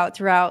talking about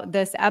throughout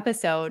this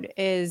episode.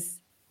 Is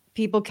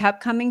people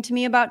kept coming to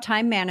me about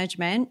time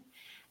management,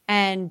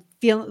 and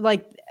feel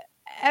like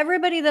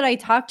everybody that I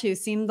talked to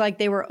seemed like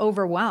they were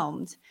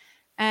overwhelmed.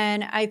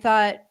 And I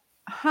thought,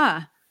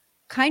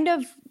 kind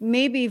of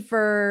maybe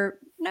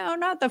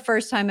not the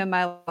first time in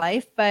my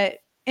life, but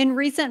in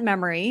recent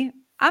memory,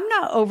 I'm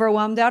not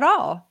overwhelmed at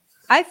all.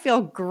 I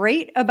feel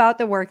great about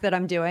the work that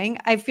I'm doing.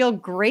 I feel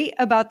great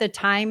about the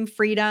time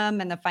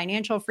freedom and the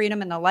financial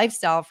freedom and the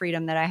lifestyle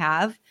freedom that I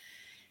have.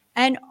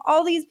 And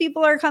all these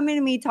people are coming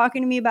to me,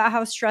 talking to me about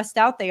how stressed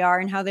out they are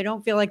and how they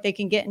don't feel like they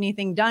can get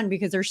anything done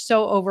because they're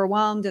so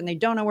overwhelmed and they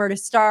don't know where to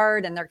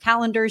start and their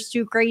calendar's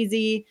too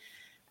crazy.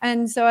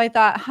 And so I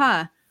thought,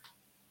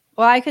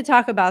 well, I could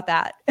talk about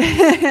that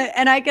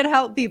and I could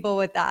help people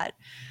with that.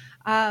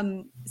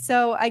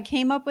 So I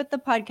came up with the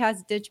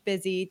podcast Ditch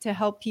Busy to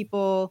help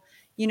people,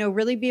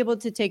 really be able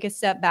to take a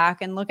step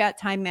back and look at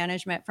time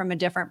management from a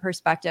different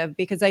perspective,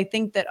 because I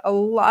think that a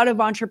lot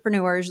of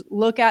entrepreneurs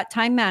look at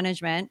time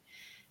management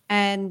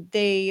and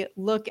they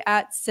look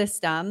at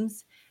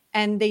systems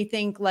and they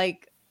think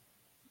like,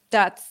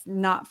 that's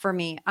not for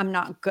me. I'm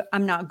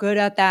not good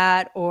at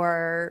that,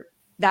 or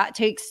that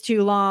takes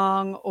too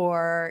long,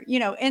 or,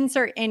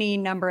 insert any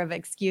number of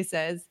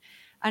excuses.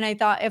 And I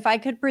thought, if I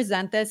could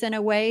present this in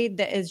a way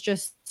that is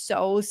just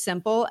so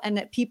simple and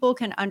that people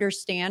can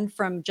understand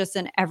from just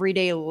an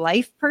everyday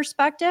life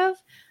perspective.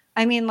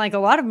 Like a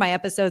lot of my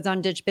episodes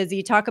on Ditch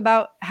Busy talk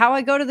about how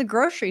I go to the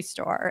grocery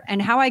store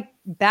and how I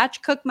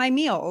batch cook my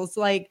meals.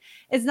 Like,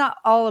 it's not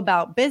all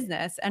about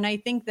business. And I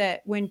think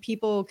that when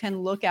people can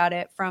look at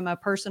it from a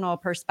personal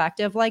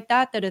perspective like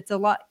that, that it's a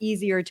lot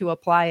easier to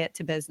apply it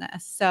to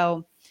business.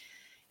 So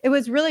it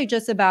was really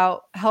just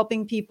about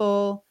helping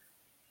people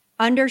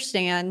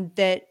understand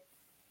that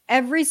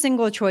every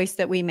single choice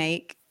that we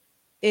make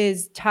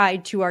is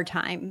tied to our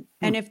time.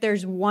 And if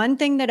there's one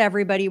thing that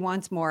everybody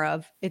wants more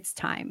of, it's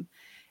time.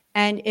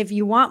 And if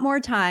you want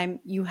more time,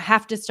 you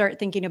have to start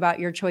thinking about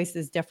your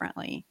choices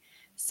differently.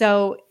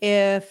 So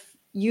if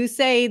you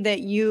say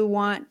that you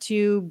want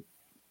to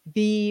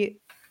be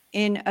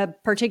in a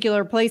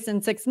particular place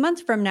in 6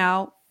 months from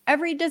now,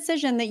 every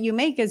decision that you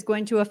make is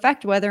going to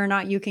affect whether or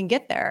not you can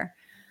get there.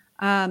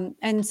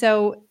 And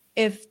so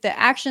if the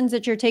actions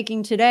that you're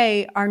taking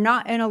today are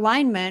not in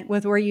alignment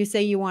with where you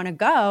say you want to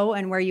go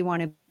and where you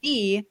want to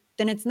be,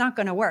 then it's not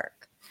going to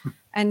work.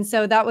 And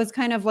so that was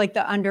kind of like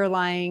the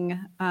underlying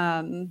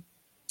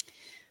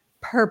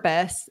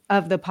purpose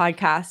of the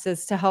podcast,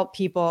 is to help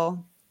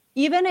people,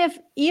 even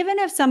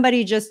if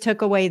somebody just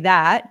took away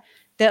that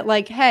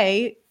like,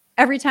 hey,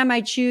 every time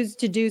I choose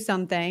to do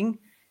something,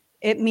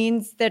 it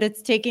means that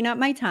it's taking up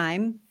my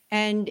time.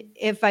 And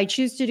if I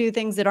choose to do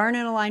things that aren't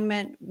in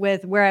alignment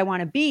with where I want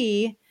to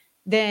be,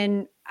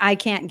 then I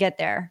can't get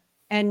there.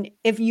 And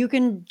if you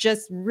can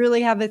just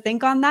really have a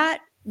think on that,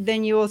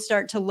 then you will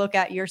start to look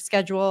at your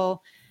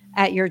schedule,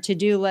 at your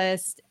to-do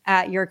list,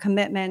 at your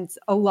commitments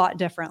a lot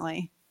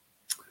differently.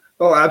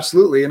 Oh,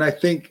 absolutely. And I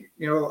think,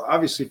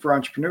 obviously for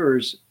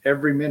entrepreneurs,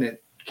 every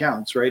minute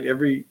counts, right?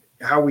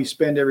 How we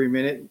spend every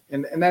minute.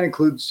 And that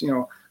includes,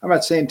 I'm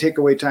not saying take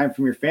away time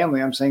from your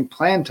family. I'm saying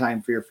plan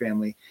time for your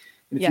family.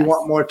 And if you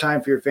want more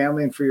time for your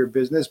family and for your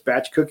business,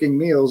 batch cooking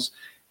meals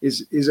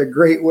is a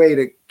great way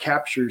to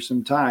capture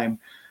some time.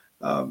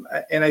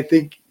 And I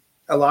think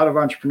a lot of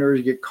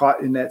entrepreneurs get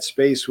caught in that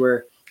space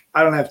where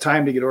I don't have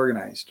time to get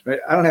organized, right?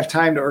 I don't have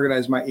time to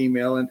organize my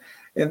email,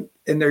 and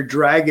they're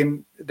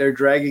dragging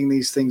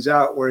these things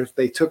out, where if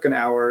they took an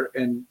hour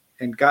and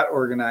got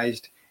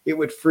organized, it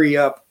would free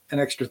up an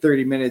extra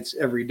 30 minutes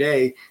every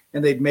day,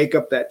 and they'd make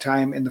up that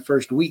time in the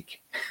first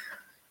week.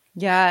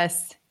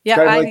 Yes. Yeah.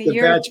 Kind of like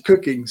the batch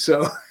cooking.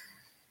 So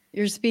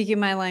you're speaking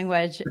my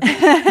language.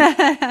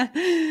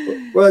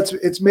 Well,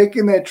 it's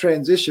making that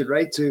transition,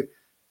 right?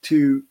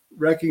 To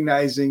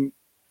recognizing,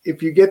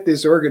 if you get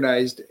this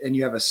organized and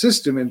you have a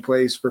system in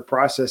place for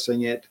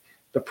processing it,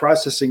 the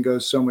processing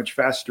goes so much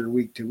faster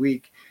week to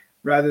week,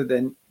 but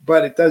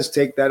it does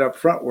take that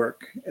upfront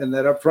work, and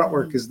that upfront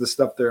work is the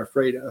stuff they're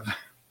afraid of.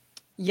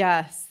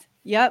 Yes.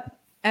 Yep.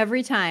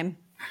 Every time.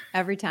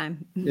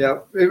 Yeah.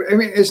 I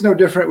mean, it's no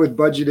different with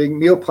budgeting.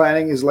 Meal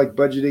planning is like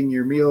budgeting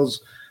your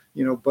meals,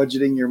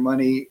 budgeting your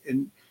money,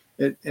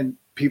 and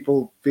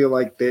people feel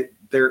like that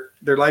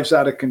their life's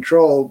out of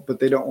control, but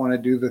they don't want to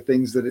do the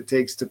things that it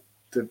takes to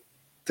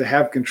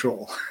have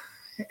control.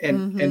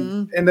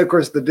 And of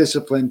course the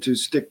discipline to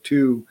stick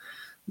to,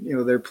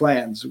 their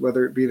plans,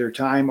 whether it be their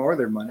time or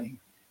their money.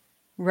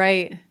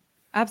 Right.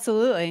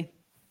 Absolutely.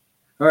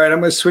 All right. I'm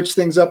going to switch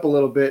things up a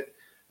little bit.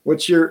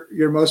 What's your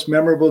most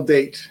memorable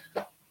date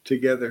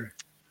together?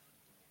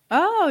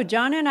 Oh,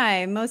 John and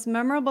I, most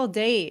memorable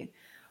date.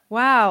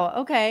 Wow.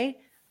 Okay.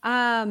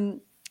 I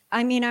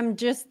mean,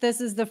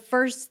 this is the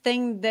first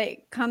thing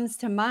that comes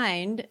to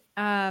mind.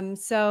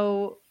 It's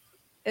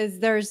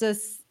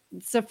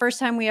the first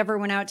time we ever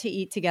went out to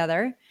eat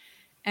together,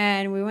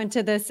 and we went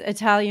to this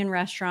Italian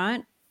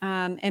restaurant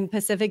in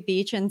Pacific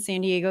Beach in San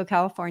Diego,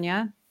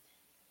 California.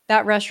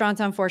 That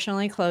restaurant's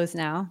unfortunately closed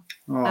now.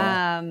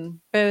 But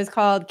it was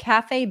called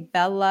Cafe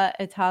Bella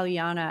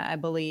Italiana, I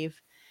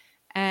believe.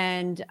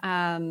 And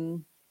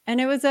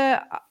it was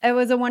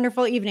a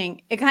wonderful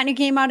evening. It kind of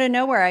came out of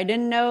nowhere. I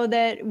didn't know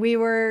that we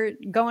were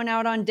going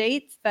out on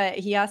dates, but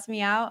he asked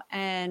me out,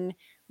 and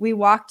we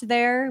walked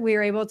there. We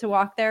were able to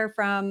walk there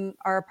from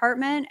our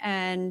apartment,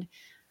 and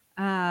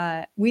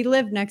we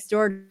lived next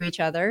door to each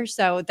other.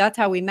 So that's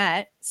how we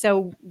met.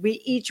 So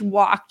we each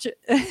walked,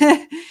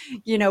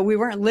 we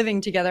weren't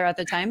living together at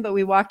the time, but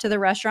we walked to the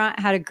restaurant,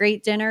 had a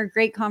great dinner,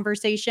 great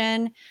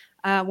conversation,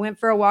 went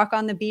for a walk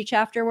on the beach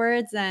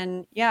afterwards.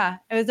 And yeah,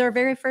 it was our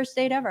very first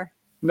date ever.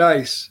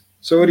 Nice.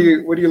 So what do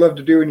you love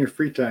to do in your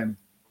free time?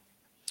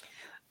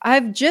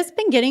 I've just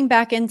been getting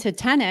back into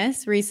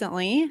tennis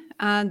recently.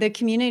 The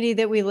community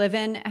that we live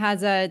in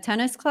has a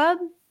tennis club.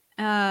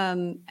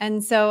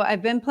 And so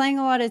I've been playing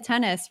a lot of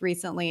tennis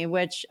recently,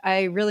 which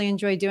I really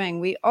enjoy doing.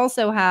 We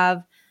also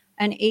have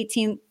an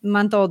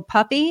 18-month-old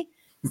puppy.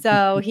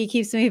 So he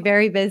keeps me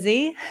very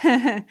busy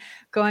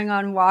going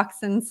on walks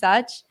and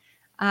such.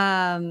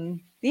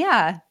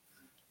 Yeah.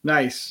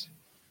 Nice.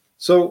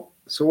 So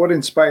what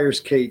inspires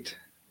Kate?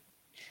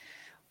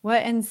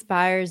 What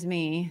inspires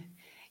me?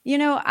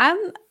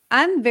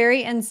 I'm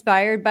very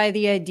inspired by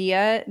the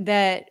idea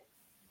that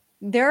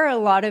there are a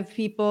lot of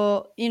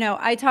people,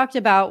 I talked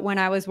about when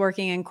I was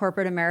working in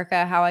corporate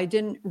America, how I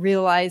didn't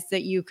realize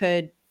that you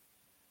could,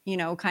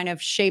 kind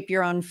of shape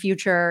your own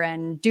future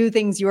and do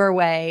things your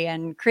way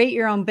and create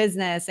your own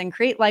business and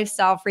create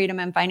lifestyle freedom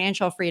and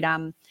financial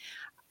freedom.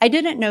 I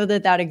didn't know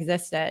that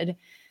existed.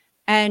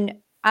 And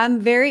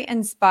I'm very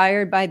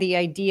inspired by the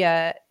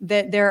idea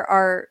that there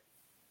are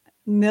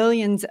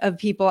millions of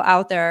people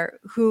out there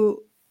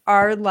who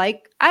are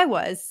like I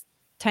was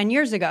 10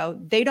 years ago.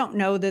 They don't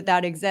know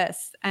that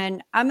exists.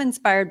 And I'm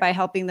inspired by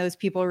helping those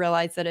people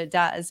realize that it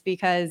does,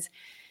 because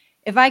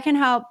if I can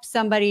help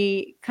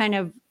somebody kind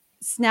of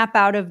snap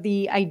out of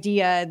the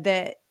idea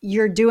that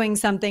you're doing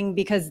something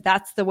because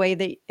that's the way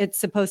that it's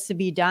supposed to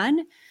be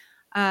done,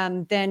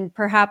 then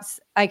perhaps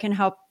I can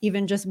help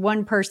even just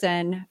one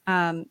person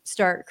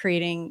start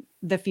creating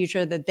the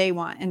future that they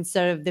want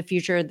instead of the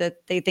future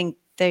that they think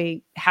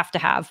they have to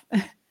have.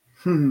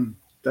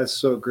 That's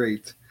so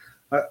great.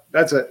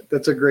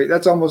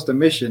 That's almost a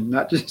mission,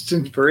 not just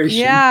inspiration.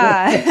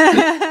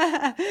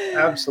 Yeah.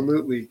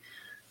 Absolutely.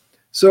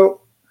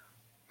 So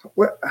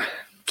what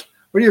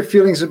are your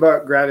feelings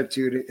about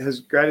gratitude? Has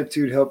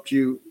gratitude helped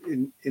you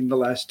in the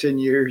last 10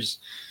 years?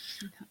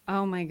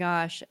 Oh my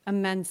gosh,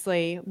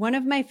 immensely. One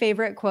of my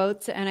favorite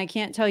quotes, and I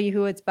can't tell you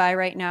who it's by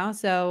right now.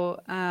 So,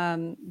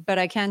 but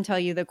I can tell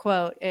you the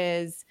quote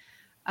is,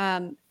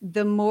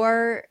 the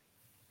more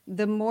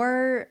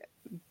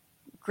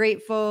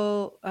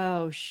grateful,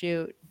 oh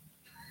shoot.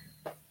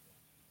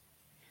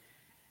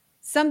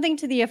 Something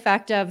to the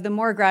effect of the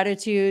more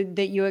gratitude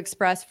that you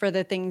express for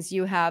the things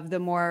you have, the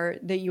more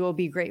that you will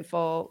be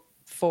grateful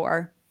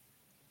for.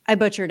 I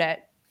butchered it,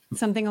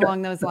 something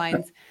along those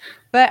lines.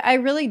 But I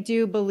really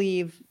do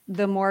believe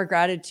the more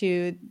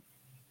gratitude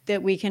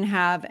that we can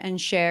have and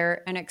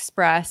share and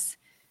express,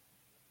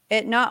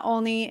 it not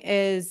only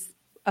is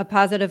a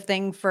positive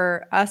thing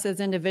for us as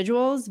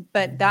individuals,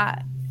 but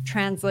that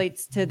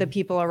translates to the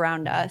people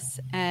around us.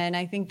 And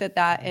I think that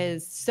that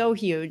is so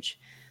huge.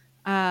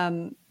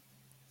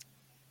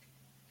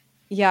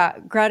 Yeah,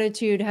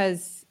 gratitude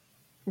has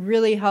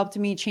really helped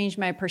me change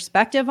my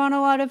perspective on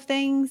a lot of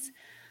things.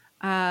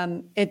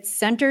 It's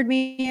centered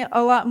me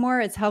a lot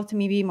more. It's helped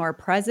me be more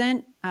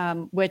present,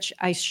 which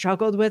I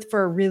struggled with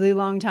for a really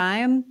long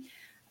time.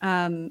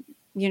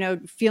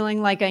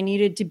 Feeling like I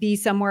needed to be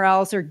somewhere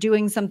else or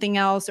doing something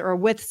else or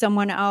with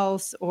someone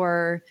else.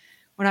 Or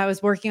when I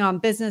was working on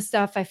business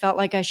stuff, I felt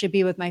like I should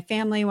be with my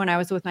family. When I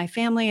was with my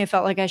family, I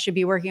felt like I should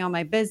be working on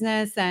my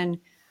business. And,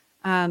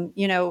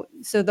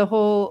 so the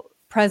whole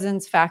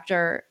presence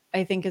factor,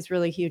 I think, is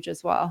really huge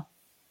as well.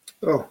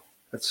 Oh,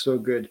 that's so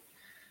good.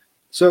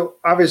 So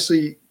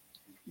obviously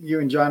you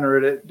and John are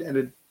at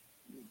a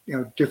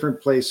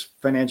different place,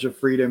 financial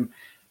freedom.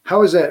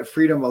 How has that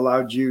freedom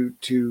allowed you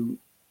to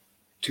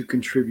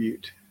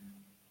contribute?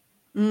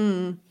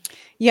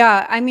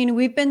 Yeah, I mean,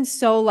 we've been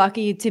so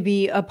lucky to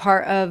be a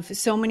part of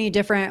so many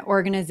different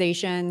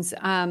organizations.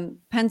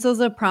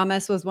 Pencils of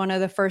Promise was one of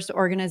the first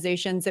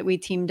organizations that we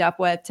teamed up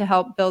with to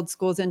help build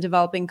schools in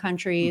developing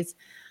countries.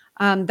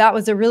 That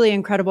was a really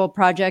incredible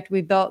project.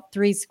 We built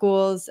 3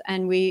 schools,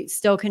 and we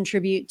still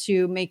contribute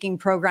to making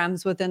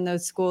programs within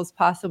those schools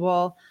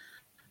possible.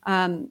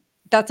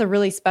 That's a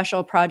really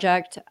special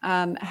project.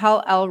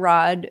 Hal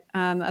Elrod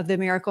of the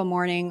Miracle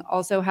Morning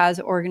also has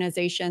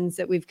organizations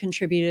that we've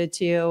contributed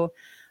to.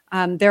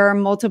 There are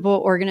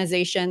multiple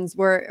organizations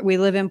where we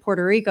live in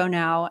Puerto Rico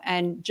now,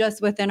 and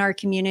just within our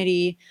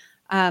community,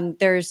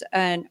 there's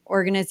an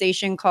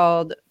organization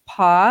called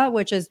PAW,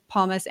 which is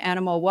Palmas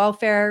Animal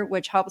Welfare,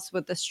 which helps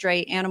with the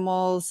stray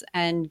animals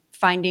and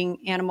finding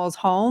animals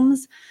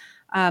homes,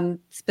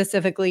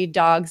 specifically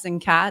dogs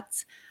and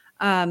cats.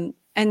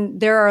 And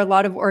there are a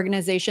lot of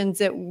organizations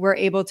that we're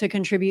able to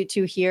contribute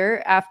to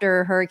here.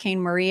 After Hurricane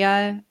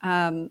Maria,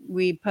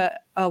 we put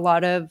a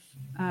lot of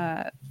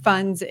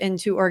funds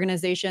into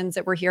organizations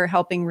that were here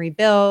helping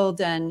rebuild.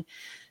 And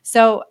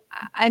so,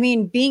 I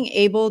mean, being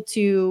able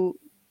to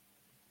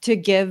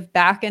give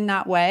back in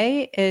that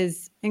way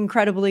is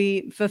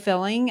incredibly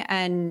fulfilling.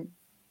 And,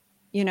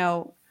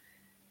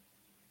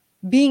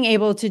 being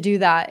able to do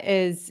that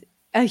is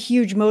a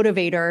huge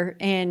motivator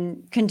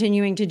in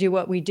continuing to do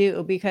what we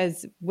do,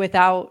 because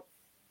without,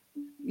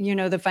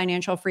 the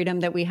financial freedom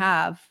that we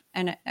have,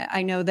 and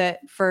I know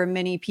that for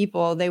many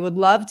people, they would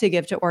love to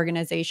give to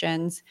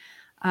organizations.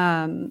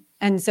 And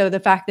so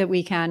the fact that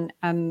we can,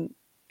 I'm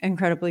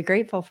incredibly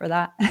grateful for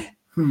that.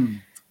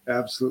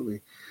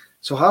 Absolutely.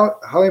 So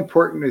how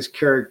important is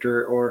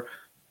character or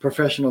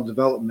professional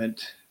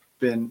development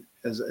been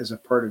as a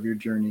part of your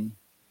journey?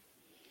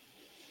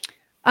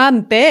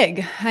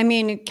 Big. I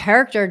mean,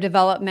 character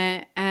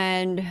development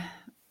and,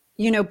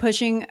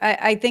 pushing.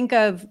 I think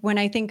of, when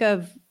I think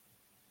of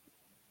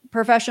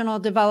professional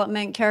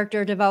development,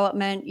 character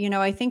development,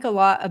 I think a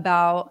lot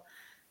about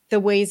the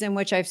ways in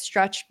which I've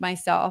stretched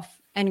myself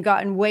and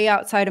gotten way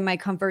outside of my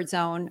comfort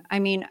zone. I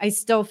mean, I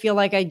still feel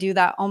like I do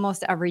that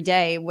almost every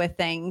day with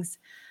things.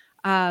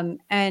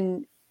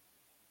 And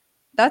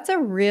that's a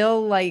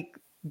real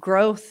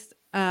growth.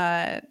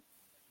 It's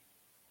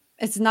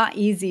not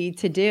easy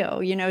to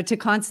do, to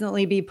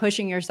constantly be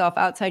pushing yourself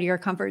outside of your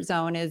comfort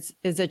zone is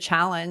a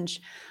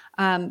challenge.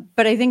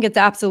 But I think it's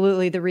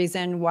absolutely the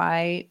reason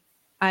why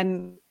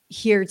I'm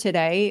here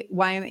today,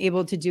 why I'm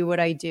able to do what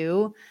I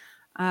do,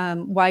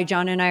 why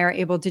John and I are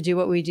able to do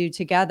what we do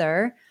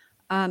together.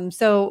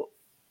 So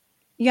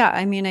yeah,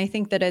 I mean, I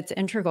think that it's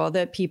integral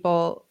that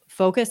people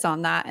focus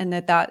on that and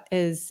that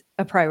is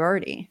a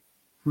priority.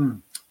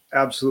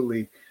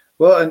 Absolutely.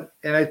 Well,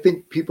 and I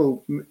think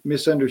people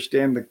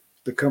misunderstand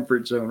the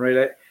comfort zone,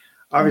 right?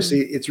 Obviously,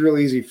 it's real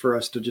easy for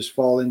us to just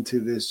fall into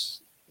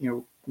this,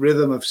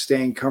 rhythm of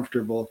staying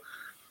comfortable,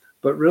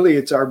 but really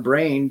it's our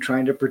brain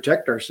trying to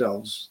protect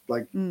ourselves.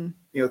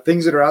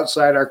 Things that are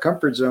outside our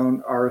comfort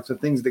zone are the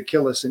things that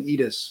kill us and eat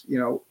us,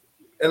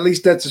 at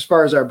least that's as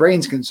far as our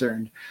brain's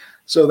concerned.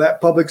 So that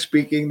public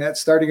speaking, that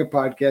starting a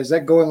podcast,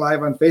 that going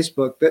live on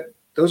Facebook,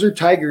 those are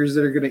tigers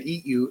that are going to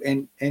eat you,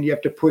 and you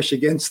have to push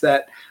against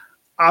that.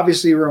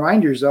 Obviously,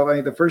 remind yourself. I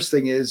mean, the first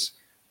thing is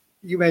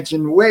you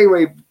mentioned way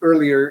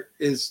earlier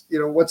is,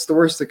 what's the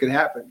worst that can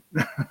happen,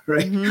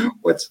 right? Mm-hmm.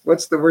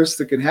 What's the worst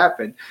that can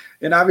happen?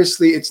 And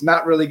obviously it's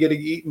not really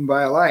getting eaten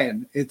by a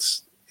lion.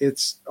 It's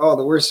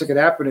the worst that could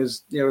happen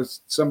is,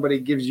 somebody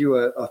gives you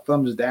a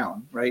thumbs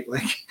down, right?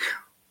 Like,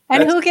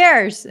 and who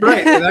cares?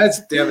 Right. And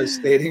that's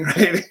devastating,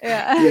 right?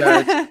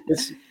 Yeah.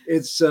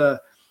 It's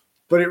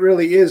but it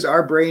really is.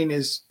 Our brain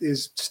is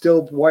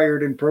still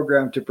wired and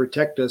programmed to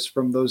protect us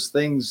from those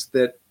things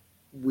that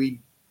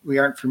we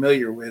aren't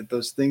familiar with,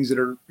 those things that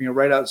are,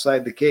 right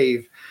outside the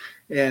cave.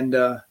 And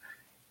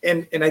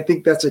I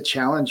think that's a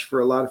challenge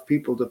for a lot of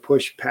people to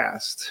push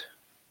past.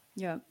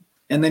 Yeah.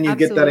 And then you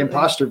Absolutely. get that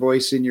imposter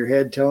voice in your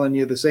head telling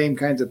you the same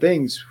kinds of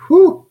things.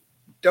 Whew,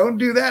 don't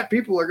do that.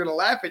 People are going to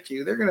laugh at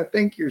you. They're going to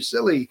think you're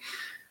silly.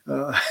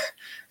 And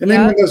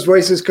then when those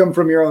voices come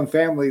from your own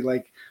family,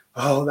 like,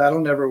 oh, that'll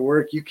never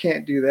work, you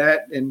can't do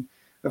that. And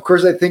of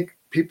course, I think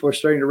people are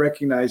starting to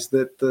recognize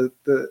that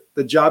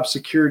the job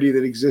security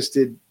that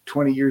existed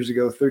 20 years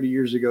ago, 30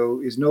 years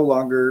ago is no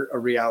longer a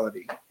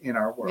reality in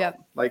our world. Yep.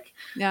 Like,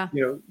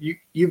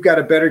 you've got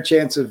a better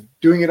chance of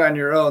doing it on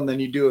your own than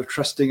you do of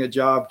trusting a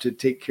job to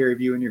take care of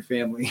you and your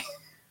family.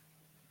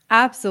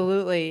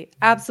 Absolutely.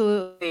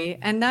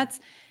 And that's,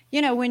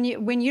 when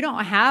you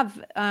don't have,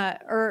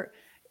 or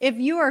if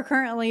you are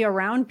currently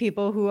around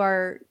people who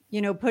are,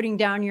 putting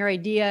down your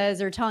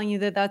ideas or telling you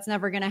that that's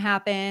never going to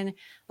happen,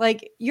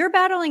 like, you're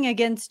battling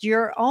against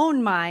your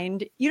own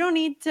mind. You don't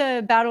need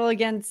to battle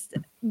against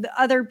the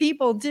other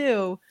people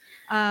too.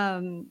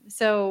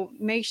 So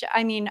make sure,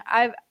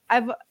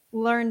 I've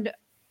learned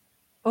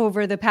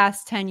over the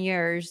past 10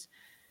 years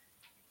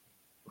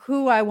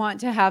who I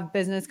want to have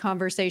business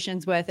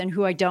conversations with and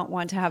who I don't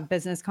want to have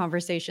business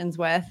conversations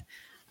with.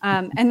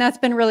 And that's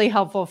been really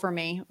helpful for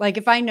me. Like,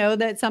 if I know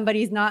that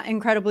somebody's not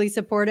incredibly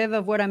supportive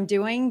of what I'm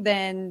doing,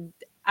 then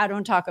I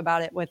don't talk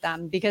about it with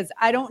them, because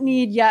I don't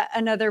need yet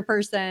another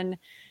person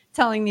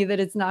telling me that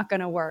it's not going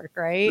to work.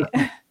 Right.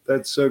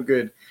 That's so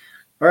good.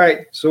 All right.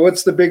 So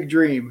what's the big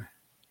dream?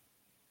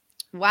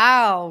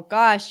 Wow.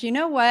 Gosh, you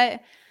know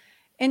what?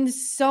 In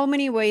so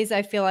many ways,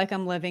 I feel like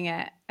I'm living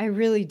it. I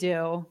really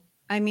do.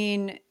 I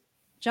mean,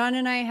 John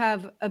and I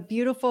have a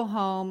beautiful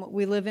home.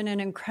 We live in an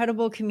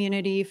incredible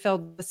community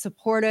filled with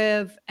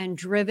supportive and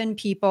driven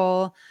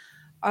people.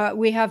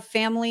 We have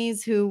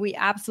families who we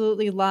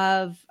absolutely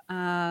love,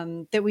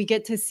 that we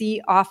get to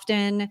see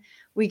often.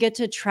 We get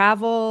to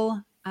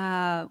travel.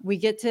 We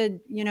get to,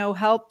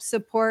 help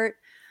support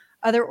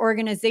other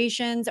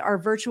organizations. Our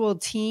virtual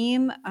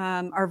team's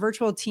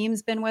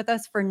been with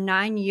us for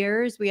 9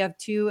 years. We have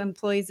 2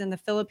 employees in the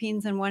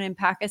Philippines and 1 in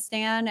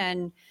Pakistan.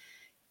 And,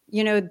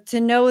 to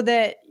know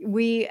that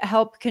we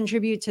help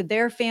contribute to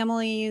their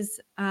families,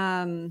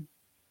 and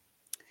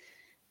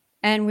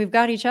we've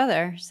got each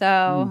other.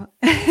 So,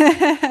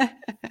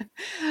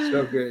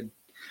 so good.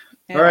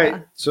 Yeah. All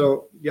right.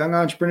 So, young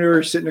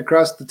entrepreneurs sitting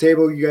across the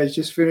table, you guys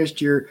just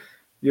finished your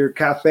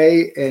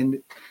cafe,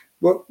 and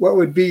what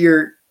would be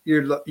your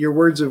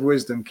words of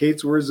wisdom,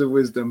 Kate's words of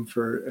wisdom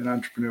for an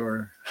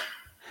entrepreneur?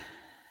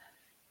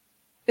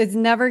 It's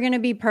never going to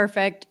be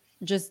perfect.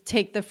 Just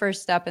take the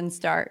first step and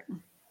start.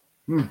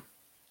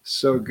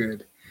 So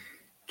good.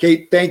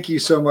 Kate, thank you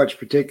so much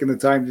for taking the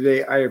time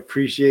today. I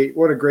appreciate,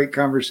 what a great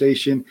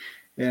conversation.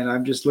 And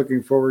I'm just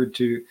looking forward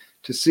to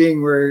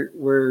seeing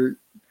where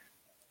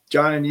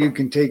John and you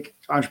can take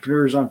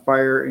Entrepreneurs on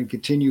Fire and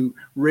continue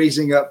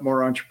raising up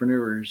more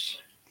entrepreneurs.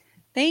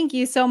 Thank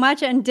you so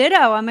much. And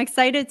ditto, I'm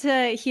excited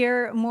to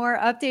hear more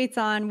updates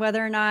on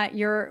whether or not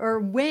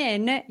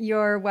when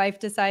your wife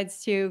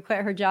decides to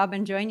quit her job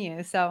and join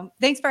you. So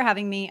thanks for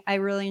having me. I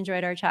really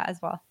enjoyed our chat as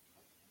well.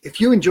 If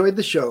you enjoyed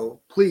the show,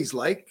 please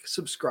like,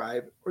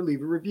 subscribe, or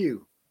leave a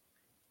review.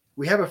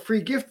 We have a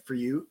free gift for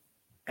you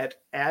at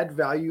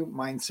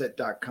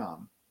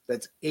addvaluemindset.com.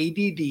 That's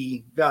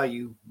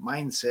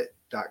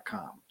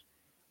addvaluemindset.com.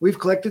 We've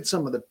collected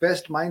some of the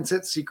best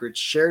mindset secrets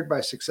shared by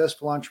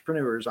successful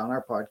entrepreneurs on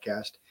our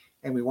podcast,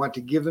 and we want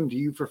to give them to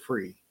you for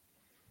free.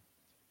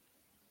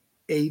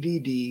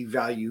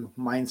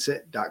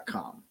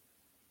 addvaluemindset.com.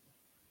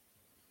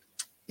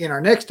 In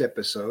our next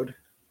episode,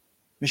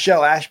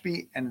 Michelle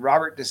Ashby and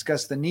Robert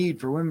discuss the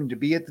need for women to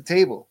be at the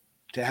table,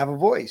 to have a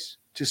voice,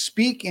 to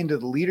speak into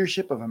the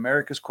leadership of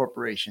America's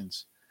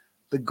corporations.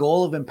 The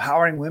goal of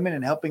empowering women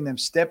and helping them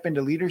step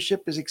into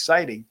leadership is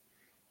exciting.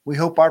 We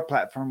hope our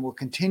platform will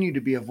continue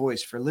to be a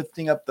voice for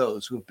lifting up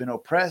those who have been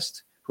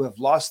oppressed, who have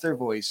lost their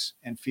voice,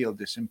 and feel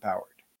disempowered.